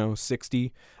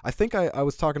 60. I think I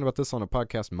was talking about this on a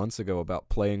podcast months ago about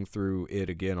playing through it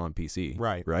again on PC.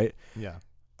 Right? Yeah.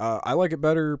 I like it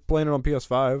better playing it on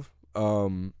PS5.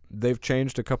 They've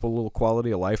changed a couple little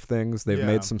quality of life things. They've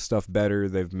made some stuff better.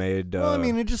 They've made. Well, I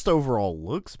mean, it just overall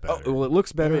looks better. Oh, well, it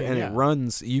looks better and it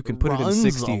runs. You can put it in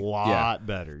 60. A lot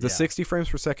better. The 60 frames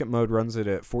per second mode runs it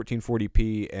at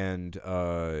 1440p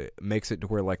and makes it to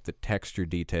where like the texture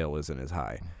detail isn't as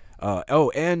high.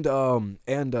 And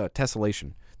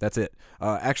tessellation. That's it.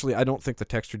 Actually, I don't think the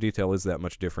texture detail is that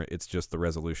much different. It's just the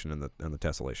resolution and the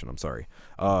tessellation. I'm sorry.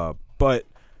 But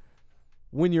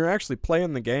when you're actually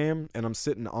playing the game and I'm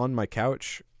sitting on my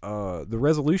couch, the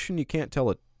resolution, you can't tell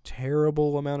a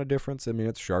terrible amount of difference. I mean,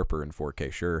 it's sharper in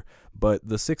 4K, sure, but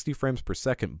the 60 frames per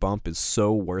second bump is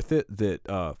so worth it that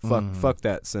fuck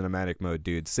that cinematic mode,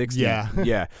 dude. 60,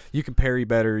 yeah, you can parry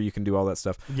better, you can do all that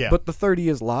stuff. Yeah. But the 30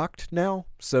 is locked now,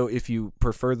 so if you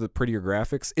prefer the prettier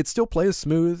graphics, it still plays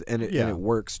smooth and it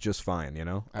works just fine,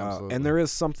 Absolutely. And there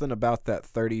is something about that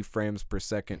 30 frames per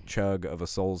second chug of a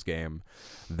Souls game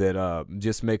that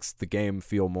just makes the game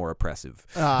feel more oppressive.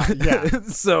 Yeah.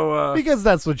 So because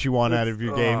that's what you want out of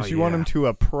your games. You want them to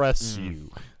oppress you.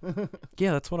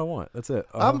 Yeah, that's what I want. That's it.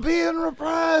 I'm being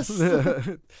repressed.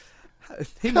 Come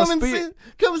and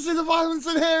see the violence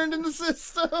inherent in the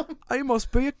system. I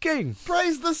must be a king.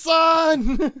 Praise the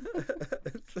sun.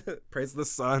 Praise the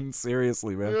sun.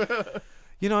 Seriously, man.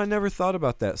 I never thought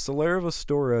about that. Solera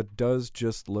Vestora does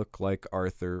just look like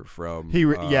Arthur from.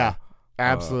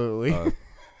 Absolutely.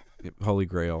 Holy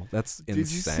Grail. That's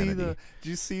insanity. Did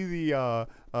you see the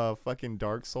fucking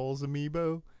Dark Souls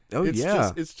amiibo? Oh,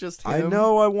 it's just him. I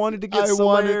know. I wanted to get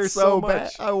Solaire so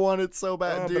much. I want it so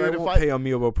bad, dude. But I won't pay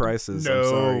amiibo prices. No, I'm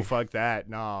sorry. fuck that.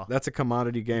 Nah. That's a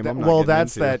commodity game. I'm not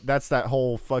that's that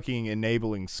whole fucking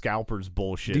enabling scalpers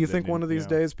bullshit. Do you think one of these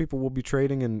days people will be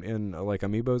trading in like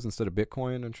amiibos instead of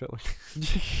Bitcoin and shit like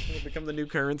it'll become the new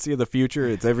currency of the future?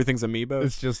 Everything's amiibo.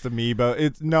 It's just amiibo.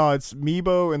 It's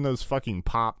amiibo and those fucking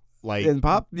pop. Like and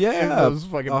pop, and those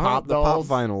fucking pop dolls,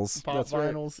 pop vinyls. That's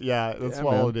vinyls. Right. Yeah, that's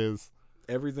all it is.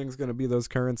 Everything's gonna be those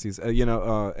currencies,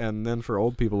 and then for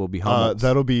old people it'll be Hummels.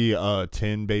 That'll be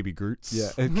 10 baby Groots.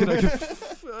 Yeah, can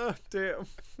I damn.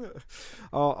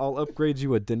 I'll upgrade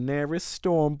you a Daenerys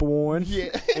Stormborn.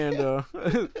 Yeah, and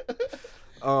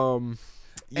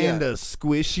and a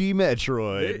squishy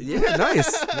Metroid. Yeah,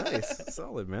 nice,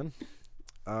 solid, man.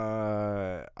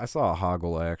 I saw a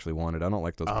Hoggle I actually wanted. I don't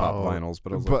like those pop vinyls,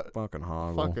 but I was like, fucking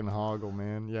Hoggle. Fucking Hoggle,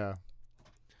 man. Yeah.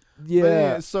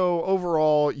 Yeah. But, so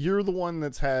overall, you're the one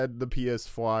that's had the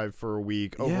PS5 for a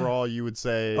week. Overall, you would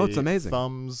say, it's amazing.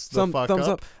 Thumbs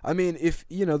up. I mean, if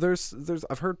there's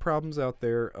I've heard problems out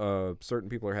there. Certain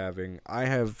people are having. I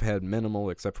have had minimal,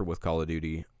 except for with Call of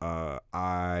Duty.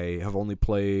 I have only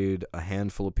played a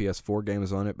handful of PS4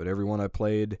 games on it, but every one I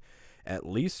played at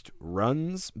least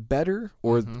runs better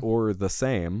or the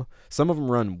same. Some of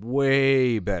them run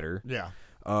way better. Yeah.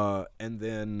 And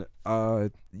then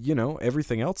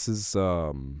everything else is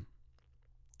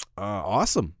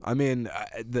awesome. I mean,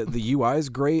 the UI is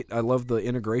great. I love the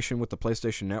integration with the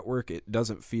PlayStation Network. It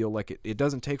doesn't feel like it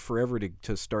doesn't take forever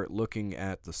to start looking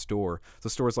at the store. The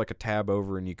store is like a tab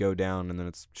over and you go down and then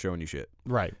it's showing you shit.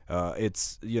 Right.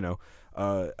 It's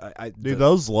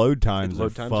those load times are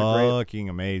fucking great.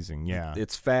 Amazing. Yeah,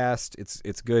 it's fast.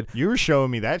 It's good. You were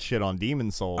showing me that shit on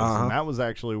Demon Souls, and that was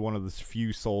actually one of the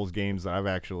few Souls games that I've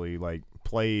actually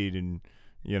played and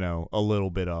a little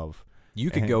bit of.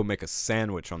 You could go make a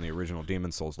sandwich on the original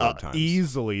Demon Souls load times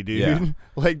easily, dude.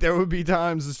 Yeah. There would be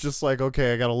times it's just like,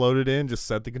 okay, I gotta load it in, just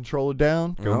set the controller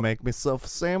down, go make myself a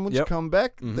sandwich, come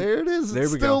back, there it is.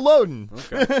 It's still loading.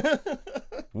 Okay.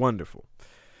 Wonderful.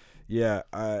 Yeah,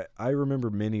 I remember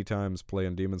many times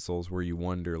playing Demon Souls where you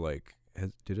wonder,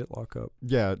 did it lock up?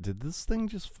 Yeah, did this thing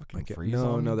just fucking freeze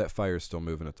on? No, that fire's still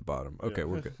moving at the bottom. Okay,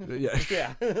 we're good. Yeah.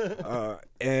 Yeah.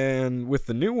 And with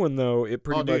the new one, though, it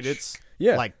pretty much... it's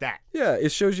like that. Yeah,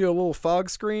 it shows you a little fog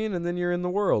screen, and then you're in the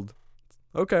world.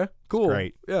 Okay, cool. It's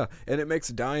great. Yeah, and it makes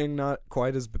dying not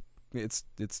quite as... It's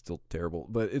still terrible,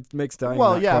 but it makes dying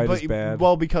not quite as bad.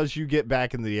 Well, because you get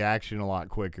back into the action a lot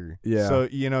quicker. Yeah. So,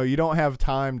 you don't have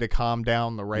time to calm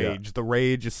down the rage. Yeah. The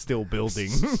rage is still building.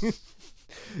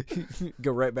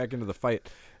 Go right back into the fight.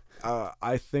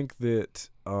 I think that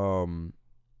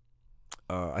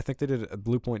I think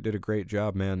Blue Point did a great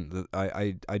job, man.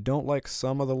 I don't like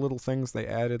some of the little things they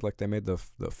added, like they made the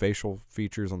facial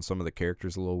features on some of the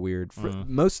characters a little weird.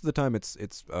 Most of the time,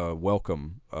 it's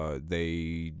welcome.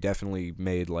 They definitely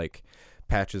made like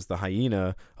Patches the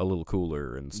Hyena a little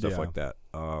cooler and stuff like that.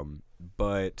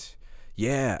 But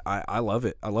yeah, I love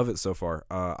it. I love it so far.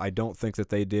 I don't think that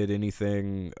they did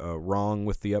anything wrong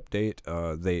with the update.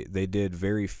 They did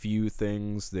very few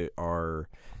things that are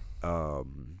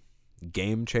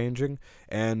game changing,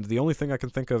 and the only thing I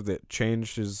can think of that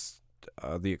changes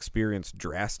the experience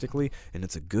drastically, and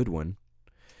it's a good one,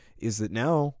 is that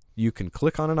now you can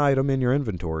click on an item in your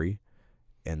inventory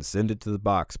and send it to the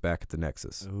box back at the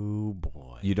Nexus. Oh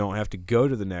boy. You don't have to go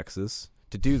to the Nexus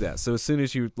to do that. So as soon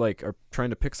as you like are trying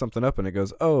to pick something up and it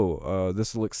goes,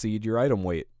 this will exceed your item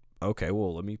weight. Okay,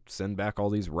 well, let me send back all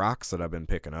these rocks that I've been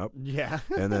picking up. Yeah.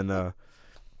 And then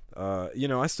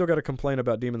I still got to complain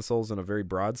about Demon Souls in a very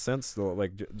broad sense,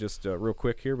 like just real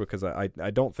quick here, because I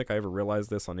don't think I ever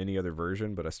realized this on any other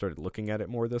version, but I started looking at it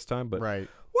more this time. But right.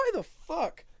 Why the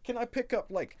fuck can I pick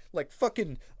up like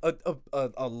fucking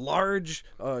a large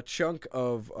chunk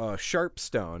of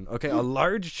sharpstone? Okay, a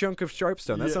large chunk of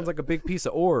sharpstone. That sounds like a big piece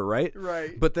of ore, right?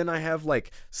 Right. But then I have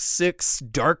like 6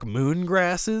 dark moon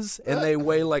grasses, and they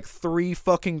weigh like 3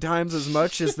 fucking times as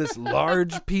much as this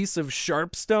large piece of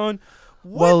sharpstone.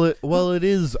 What? Well, it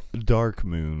is dark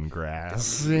moon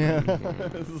grass. Yeah.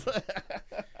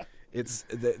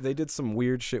 They did some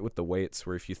weird shit with the weights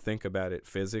where if you think about it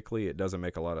physically, it doesn't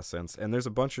make a lot of sense. And there's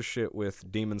a bunch of shit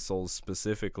with Demon Souls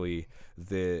specifically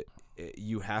that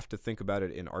you have to think about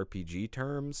it in RPG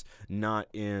terms, not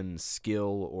in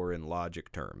skill or in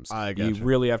logic terms. I gotcha. You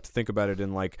really have to think about it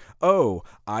in like, oh,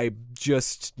 I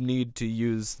just need to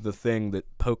use the thing that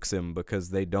pokes him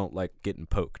because they don't like getting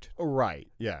poked. Right.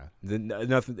 Yeah.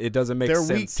 Nothing. It doesn't make sense.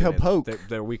 They're weak to poke.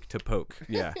 They're weak to poke.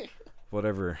 Yeah.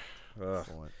 Whatever.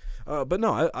 But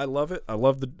no, I love it. I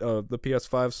love the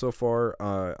PS5 so far.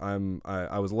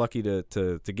 I was lucky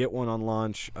to get one on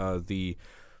launch.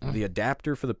 The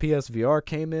adapter for the PSVR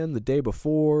came in the day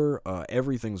before.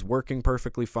 Everything's working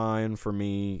perfectly fine for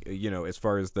me, as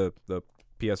far as the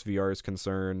PSVR is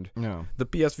concerned. No. The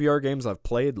PSVR games I've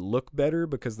played look better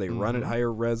because they run at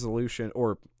higher resolution,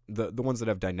 or the ones that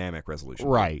have dynamic resolution.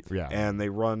 Right, yeah. And they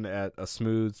run at a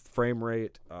smooth frame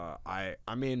rate. I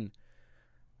mean,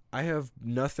 I have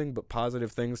nothing but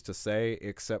positive things to say,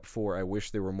 except for I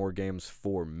wish there were more games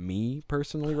for me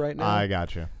personally right now. I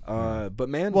gotcha. But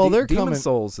man, Demon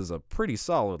Souls is a pretty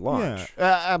solid launch.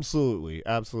 Yeah, absolutely.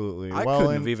 I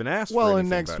couldn't have even asked for Well, anything and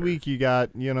next better. week you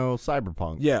got,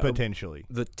 Cyberpunk, potentially.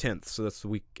 The 10th, so that's the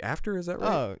week after, is that right?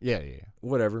 Oh, yeah.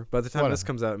 Whatever. By the time this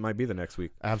comes out, it might be the next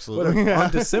week. Absolutely. On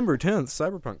December 10th,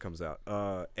 Cyberpunk comes out.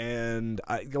 And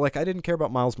I didn't care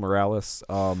about Miles Morales.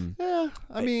 Yeah,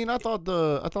 I mean, I thought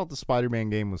the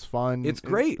Spider-Man game was fun. It's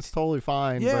great. It's totally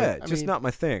fine. Yeah, but, just not my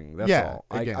thing. That's all.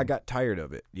 Again. I got tired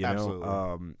of it,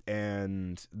 Absolutely.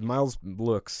 And Miles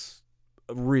looks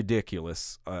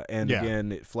ridiculous.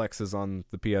 Again, it flexes on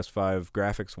the PS5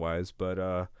 graphics-wise.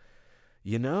 But,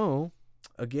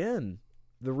 again,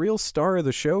 the real star of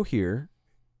the show here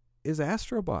is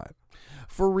Astrobot.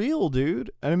 For real, dude.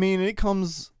 I mean, it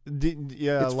comes.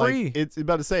 It's free. It's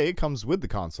about to say it comes with the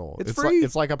console. It's free.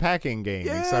 It's like a packing game,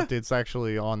 except it's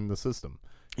actually on the system.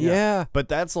 Yeah. But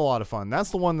that's a lot of fun. That's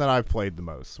the one that I've played the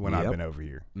most when I've been over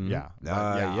here. Mm-hmm. Yeah.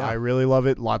 I really love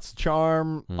it. Lots of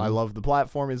charm. I love the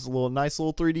platform. It's a nice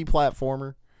little 3D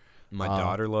platformer. My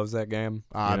daughter loves that game.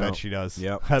 I bet she does.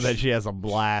 Yep. I bet she has a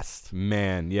blast.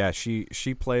 Man, yeah, she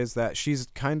plays that. She's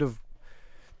kind of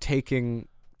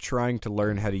trying to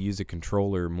learn how to use a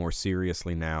controller more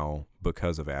seriously now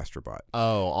because of Astrobot.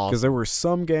 Oh, awesome. Because there were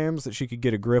some games that she could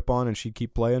get a grip on and she'd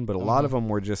keep playing, but a lot of them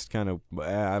were just kind of,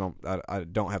 I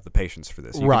don't have the patience for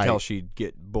this. You could tell she'd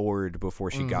get bored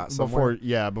before she got somewhere.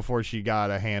 Before she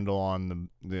got a handle on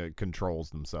the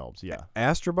controls themselves. Yeah.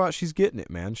 Astrobot, she's getting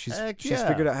it, man. She's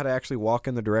figured out how to actually walk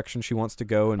in the direction she wants to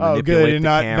go and manipulate the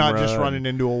camera. Not just running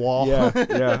into a wall.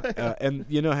 Yeah. And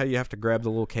you know how you have to grab the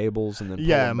little cables and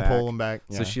then pull them back?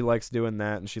 Yeah. So she likes doing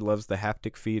that, and she loves the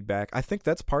haptic feedback. I think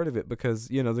that's part of it because,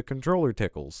 the controller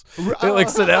tickles.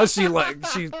 So now she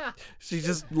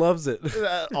just loves it.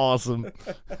 Awesome.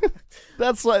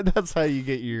 That's how you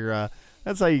get your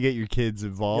kids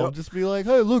involved. Yep. Just be like,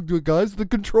 hey, look, guys, the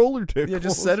controller tickles. Yeah,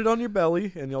 just set it on your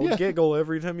belly, and you'll giggle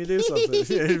every time you do something.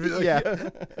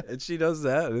 And she does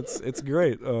that. It's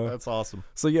great. That's awesome.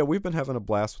 So yeah, we've been having a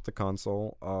blast with the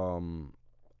console.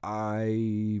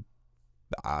 I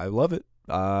love it.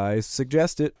 I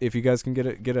suggest it. If you guys can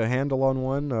get a handle on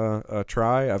one,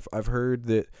 try. I've heard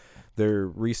that they're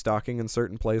restocking in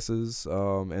certain places,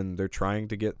 and they're trying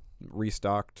to get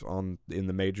restocked in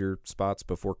the major spots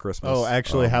before Christmas. Oh,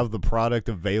 actually have the product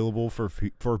available for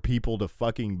people to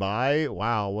fucking buy?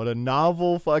 Wow, what a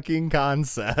novel fucking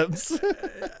concept.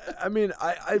 I mean,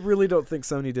 I really don't think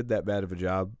Sony did that bad of a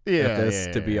job at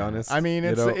this, to be honest. I mean,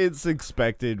 it's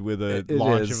expected with a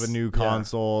launch of a new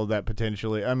console that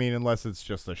potentially, I mean, unless it's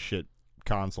just a shit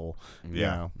console, you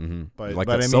know. Mm-hmm. But like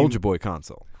a Soldier Boy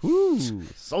console. Woo,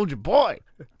 Soldier Boy.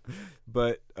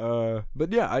 But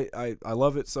yeah, I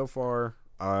love it so far.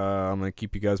 I'm gonna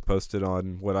keep you guys posted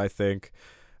on what I think.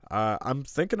 I'm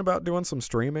thinking about doing some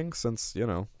streaming since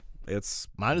it's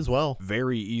might as well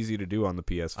very easy to do on the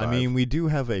PS5. I mean, we do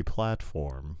have a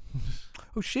platform.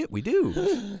 Oh shit, we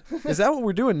do. Is that what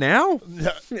we're doing now?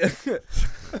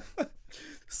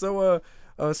 So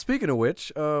speaking of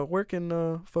which, where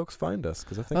can folks find us?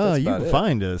 Because I think that's you about can it.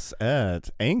 find us at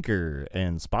Anchor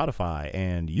and Spotify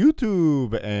and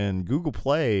YouTube and Google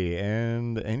Play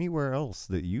and anywhere else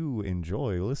that you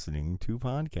enjoy listening to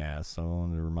podcasts. So I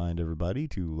want to remind everybody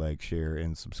to like, share,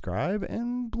 and subscribe,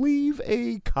 and leave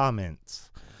a comment.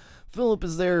 Philip,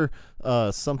 is there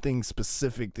something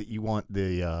specific that you want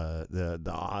the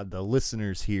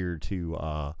listeners here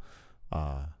to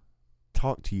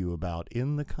talk to you about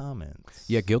in the comments?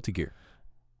 Yeah, Guilty Gear.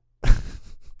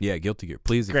 Yeah, Guilty Gear.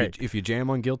 Please, if you jam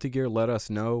on Guilty Gear, let us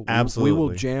know. Absolutely. We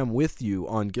will jam with you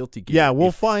on Guilty Gear. Yeah,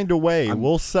 we'll find a way.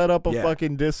 We'll set up a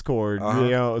fucking Discord,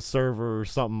 Uh-huh. a server or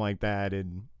something like that,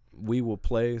 and we will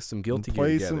play some Guilty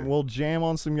Gear together. We'll jam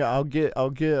on some. I'll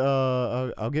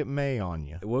get May on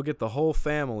you. We'll get the whole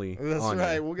family. That's on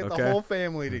right. you, We'll get okay? the whole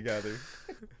family together.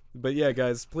 But yeah,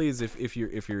 guys, please, if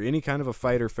you're any kind of a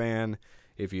fighter fan,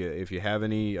 if you have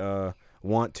any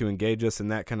want to engage us in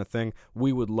that kind of thing,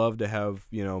 we would love to have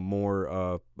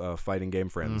more fighting game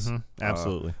friends. Mm-hmm.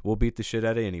 Absolutely, we'll beat the shit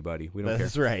out of anybody. We don't care.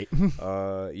 That's right.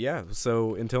 Yeah.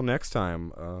 So until next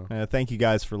time. Thank you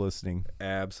guys for listening.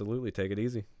 Absolutely. Take it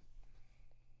easy.